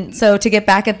 and then, so to get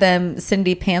back at them,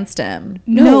 Cindy pantsed him.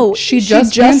 No, she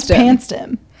just pantsed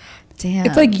him. Damn.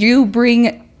 It's like you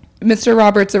bring Mr.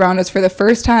 Roberts around us for the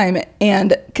first time,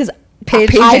 and... Because Paige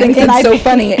thinks it's so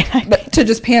funny but to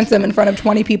just pants him in front of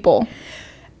 20 people.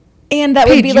 And that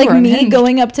Paige, would be you like are me unhinged.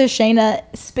 going up to Shayna,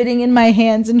 spitting in my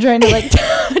hands and trying to, like,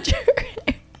 touch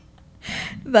her.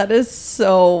 That is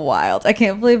so wild. I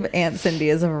can't believe Aunt Cindy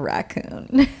is a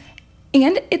raccoon.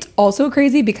 And it's also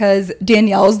crazy because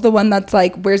Danielle's the one that's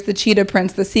like, where's the cheetah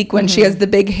prints, the sequin? She has the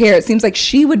big hair. It seems like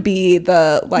she would be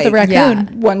the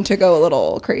raccoon one to go a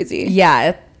little crazy.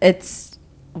 Yeah, it's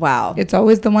wow. It's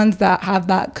always the ones that have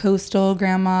that coastal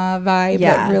grandma vibe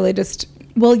that really just...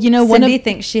 Well, you know, Cindy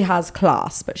thinks she has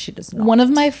class, but she does not. One of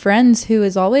my friends who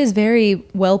is always very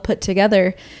well put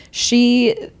together,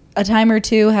 she, a time or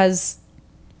two, has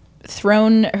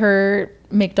thrown her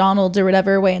McDonald's or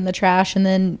whatever away in the trash, and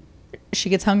then she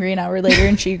gets hungry an hour later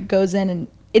and she goes in and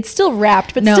it's still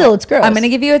wrapped, but still it's gross. I'm going to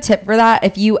give you a tip for that.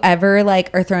 If you ever like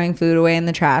are throwing food away in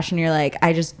the trash and you're like,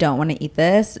 I just don't want to eat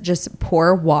this, just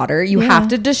pour water. You have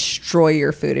to destroy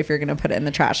your food if you're going to put it in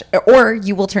the trash, or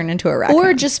you will turn into a raccoon.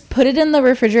 Or just put it in the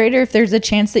refrigerator if there's a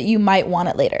chance that you might want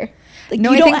it later. Like,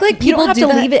 No, you I don't, think, like, you don't people have do to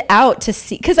that. leave it out to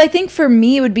see. Because I think for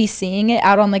me, it would be seeing it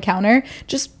out on the counter.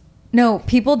 No,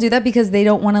 people do that because they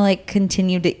don't want to like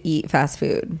continue to eat fast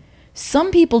food.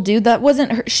 Some people do. That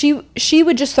wasn't her. She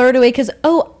would just throw it away because,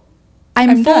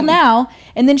 I'm full done. now.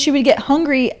 And then she would get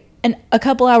hungry and a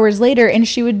couple hours later and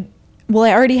she would, well,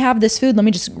 I already have this food. Let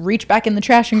me just reach back in the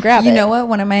trash and grab it. You know what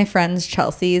one of my friends,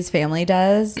 Chelsea's family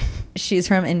does? She's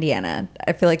from Indiana.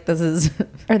 I feel like this is...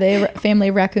 Are they a family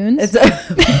of raccoons?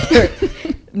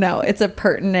 It's a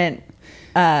pertinent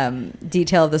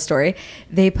detail of the story.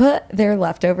 They put their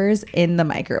leftovers in the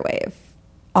microwave.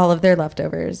 All of their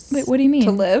leftovers. Wait, what do you mean?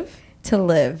 To live? To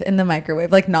live in the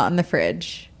microwave, like not in the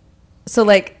fridge. So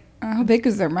like... How big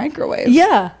is their microwave?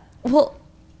 Yeah. Well,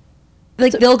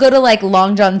 Like they'll go to like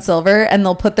Long John Silver and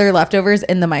they'll put their leftovers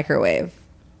in the microwave.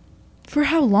 For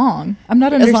how long? I'm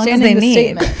not As long as understanding they the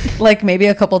need. statement. Like maybe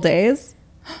a couple days.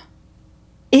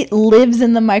 It lives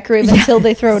in the microwave until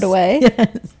they throw it away?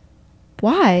 Yes.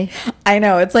 Why? I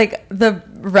know. It's like the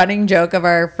running joke of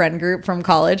our friend group from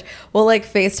college. We'll like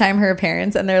FaceTime her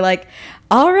parents and they're like,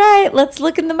 all right, let's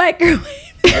look in the microwave.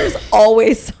 There's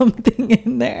always something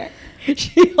in there.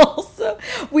 She also,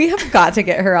 we have got to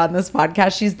get her on this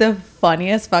podcast. She's the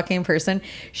funniest fucking person.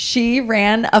 She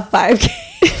ran a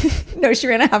 5K. No, she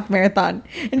ran a half marathon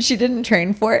and she didn't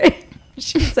train for it.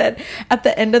 She said at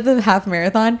the end of the half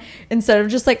marathon, instead of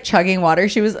just like chugging water,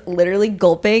 she was literally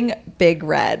gulping Big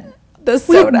Red, the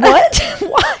soda. Wait, what?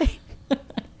 Why?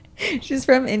 She's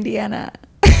from Indiana.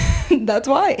 That's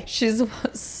why. She's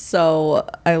so,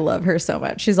 I love her so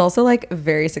much. She's also like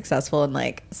very successful and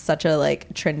like such a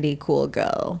like trendy, cool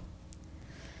girl.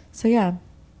 So yeah.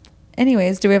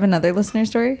 Anyways, do we have another listener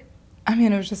story? I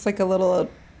mean, it was just like a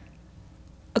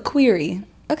query.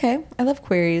 Okay. I love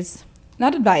queries.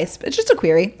 Not advice, but it's just a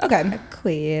query. Okay. A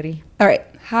query. All right.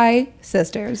 Hi,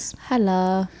 sisters.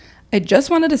 Hello. I just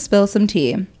wanted to spill some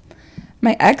tea.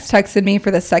 My ex texted me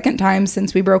for the second time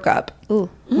since we broke up. Ooh.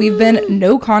 We've been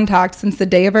no contact since the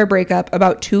day of our breakup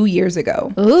about 2 years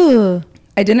ago. Ooh.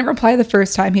 I didn't reply the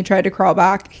first time he tried to crawl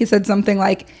back. He said something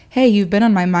like, hey, you've been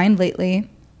on my mind lately.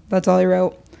 That's all he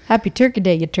wrote. Happy Turkey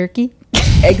Day, you turkey.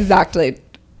 Exactly.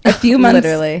 A few months.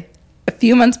 Literally. A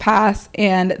few months pass,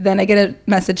 and then I get a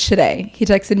message today. He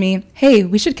texted me, hey,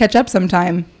 we should catch up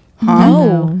sometime. Huh?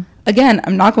 No. Again,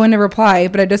 I'm not going to reply,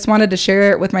 but I just wanted to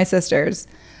share it with my sisters.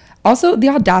 Also, the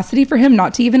audacity for him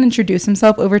not to even introduce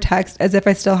himself over text as if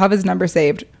I still have his number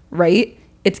saved, right?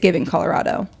 It's giving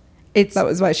Colorado. That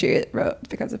was why she wrote,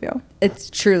 because of you.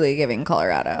 It's truly giving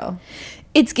Colorado.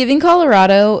 It's giving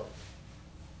Colorado,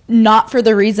 not for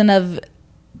the reason of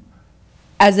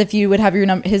as if you would have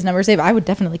his number saved. I would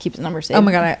definitely keep his number saved. Oh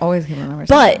my God, I always give him numbers.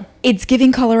 But it's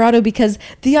giving Colorado because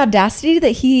the audacity that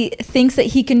he thinks that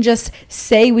he can just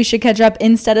say we should catch up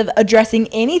instead of addressing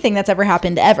anything that's ever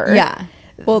happened ever. Yeah.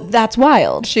 Well, that's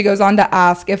wild. She goes on to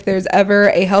ask if there's ever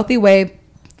a healthy way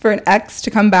for an ex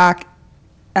to come back,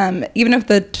 even if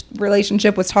the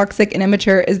relationship was toxic and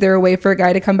immature. Is there a way for a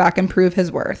guy to come back and prove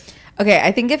his worth? Okay,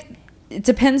 I think it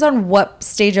depends on what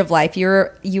stage of life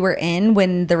you were in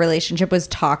when the relationship was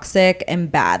toxic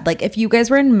and bad. Like if you guys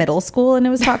were in middle school and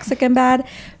it was toxic and bad,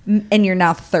 and you're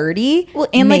now 30. Well,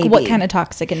 and maybe. like what kind of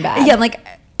toxic and bad? Yeah, like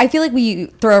I feel like we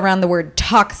throw around the word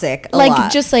toxic a like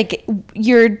lot. just like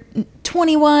you're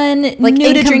 21, like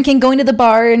new to drinking, going to the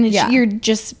bar, and you're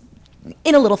just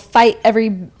in a little fight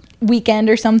every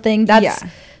weekend or something. That's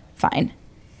fine.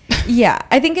 Yeah,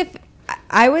 I think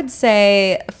I would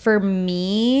say for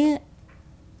me,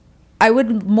 I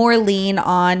would more lean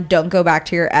on don't go back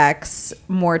to your ex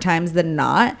more times than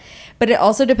not. But it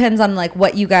also depends on like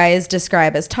what you guys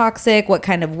describe as toxic, what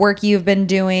kind of work you've been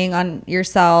doing on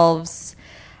yourselves.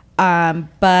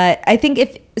 But I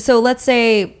think let's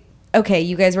say, okay,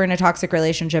 you guys were in a toxic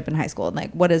relationship in high school. And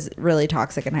like, what is really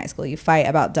toxic in high school? You fight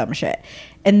about dumb shit.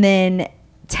 And then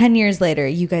 10 years later,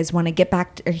 you guys want to get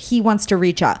back or he wants to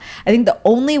reach out. I think the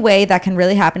only way that can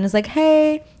really happen is like,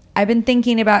 hey, I've been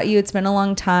thinking about you. It's been a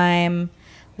long time.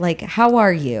 Like, how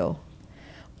are you?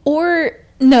 Or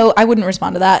no, I wouldn't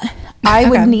respond to that. I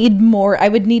would need more. I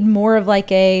would need more of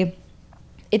like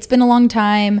it's been a long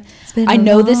time. I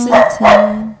know this is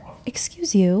time.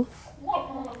 Excuse you.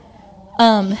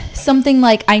 Something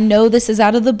like, I know this is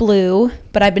out of the blue,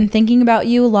 but I've been thinking about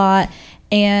you a lot,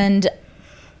 and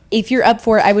if you're up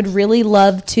for it, I would really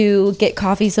love to get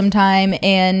coffee sometime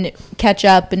and catch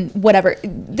up and whatever.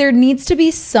 There needs to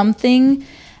be something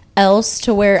else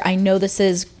to where I know this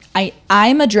is,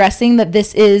 I'm addressing that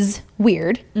this is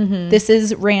weird. Mm-hmm. This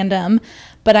is random,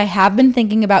 but I have been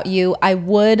thinking about you. I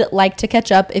would like to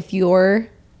catch up if you're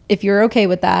okay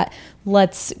with that.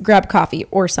 Let's grab coffee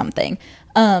or something.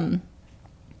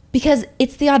 Because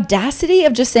it's the audacity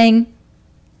of just saying,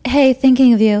 hey,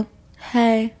 thinking of you.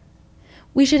 Hey,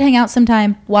 we should hang out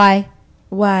sometime. Why?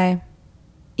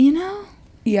 You know?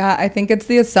 Yeah, I think it's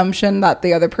the assumption that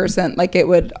the other person, like, it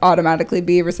would automatically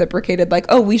be reciprocated. Like,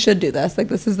 oh, we should do this. Like,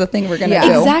 this is the thing we're going to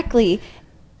do. Exactly.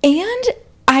 And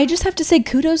I just have to say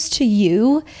kudos to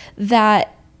you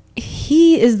that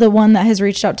he is the one that has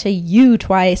reached out to you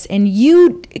twice. And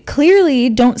you clearly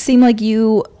don't seem like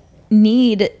you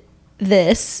need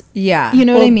this. Yeah. You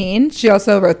know what I mean? She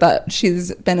also wrote that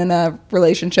she's been in a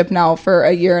relationship now for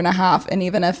a year and a half. And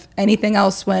even if anything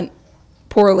else went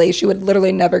poorly, she would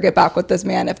literally never get back with this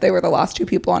man if they were the last two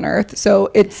people on earth.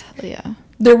 So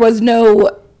there was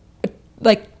no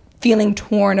like feeling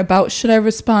torn about, should I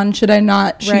respond, should I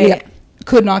not? Right.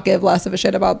 could not give less of a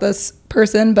shit about this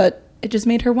person, but it just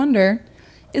made her wonder,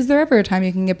 is there ever a time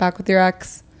you can get back with your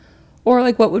ex? Or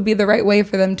like what would be the right way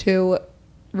for them to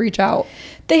reach out?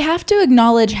 They have to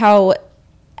acknowledge how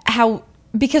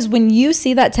because when you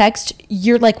see that text,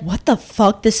 you're like, what the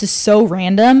fuck? This is so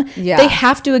random. Yeah. They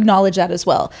have to acknowledge that as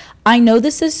well. I know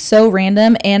this is so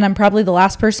random, and I'm probably the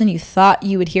last person you thought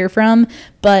you would hear from,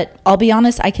 but I'll be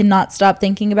honest, I cannot stop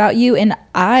thinking about you, and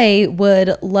I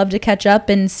would love to catch up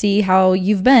and see how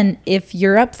you've been if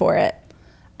you're up for it.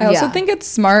 I also think it's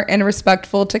smart and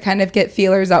respectful to kind of get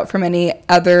feelers out from any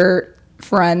other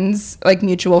friends, like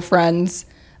mutual friends,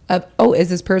 of, oh, is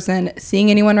this person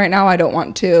seeing anyone right now? I don't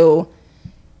want to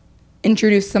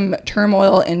introduce some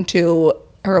turmoil into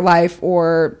her life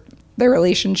or their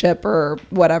relationship or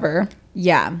whatever.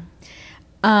 Yeah.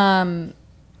 I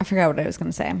forgot what I was going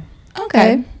to say.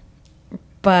 Okay.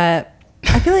 But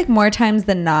I feel like more times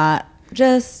than not,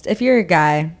 just if you're a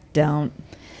guy, don't.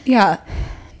 Yeah.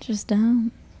 Just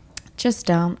don't. Just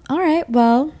don't. All right.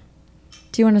 Well,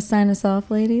 do you want to sign us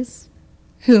off, ladies?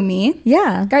 Who, me?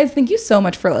 Yeah. Guys, thank you so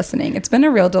much for listening. It's been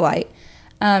a real delight.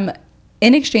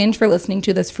 In exchange for listening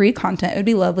to this free content, it would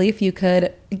be lovely if you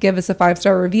could give us a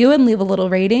 5-star review and leave a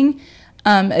little rating.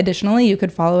 Additionally, you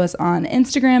could follow us on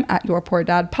Instagram at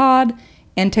YourPoorDadPod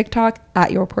and TikTok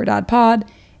at YourPoorDadPod.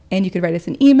 And you could write us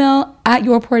an email at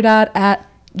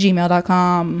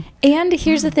YourPoorDad@gmail.com. And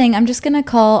here's the thing. I'm just going to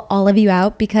call all of you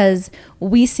out because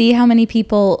we see how many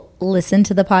people listen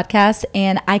to the podcast,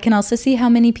 and I can also see how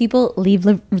many people leave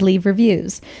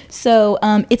reviews. So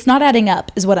it's not adding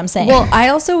up is what I'm saying. Well, I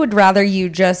also would rather you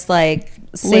just like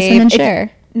Listen and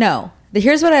share. No.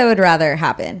 Here's what I would rather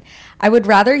happen. I would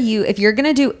rather you, if you're going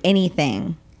to do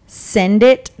anything, send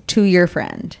it to your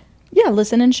friend. Yeah,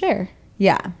 listen and share.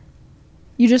 Yeah.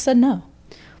 You just said no.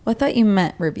 Well, I thought you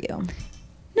meant review.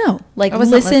 No, like I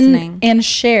wasn't listen listening. and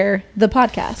share the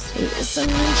podcast. Listen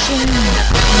and share.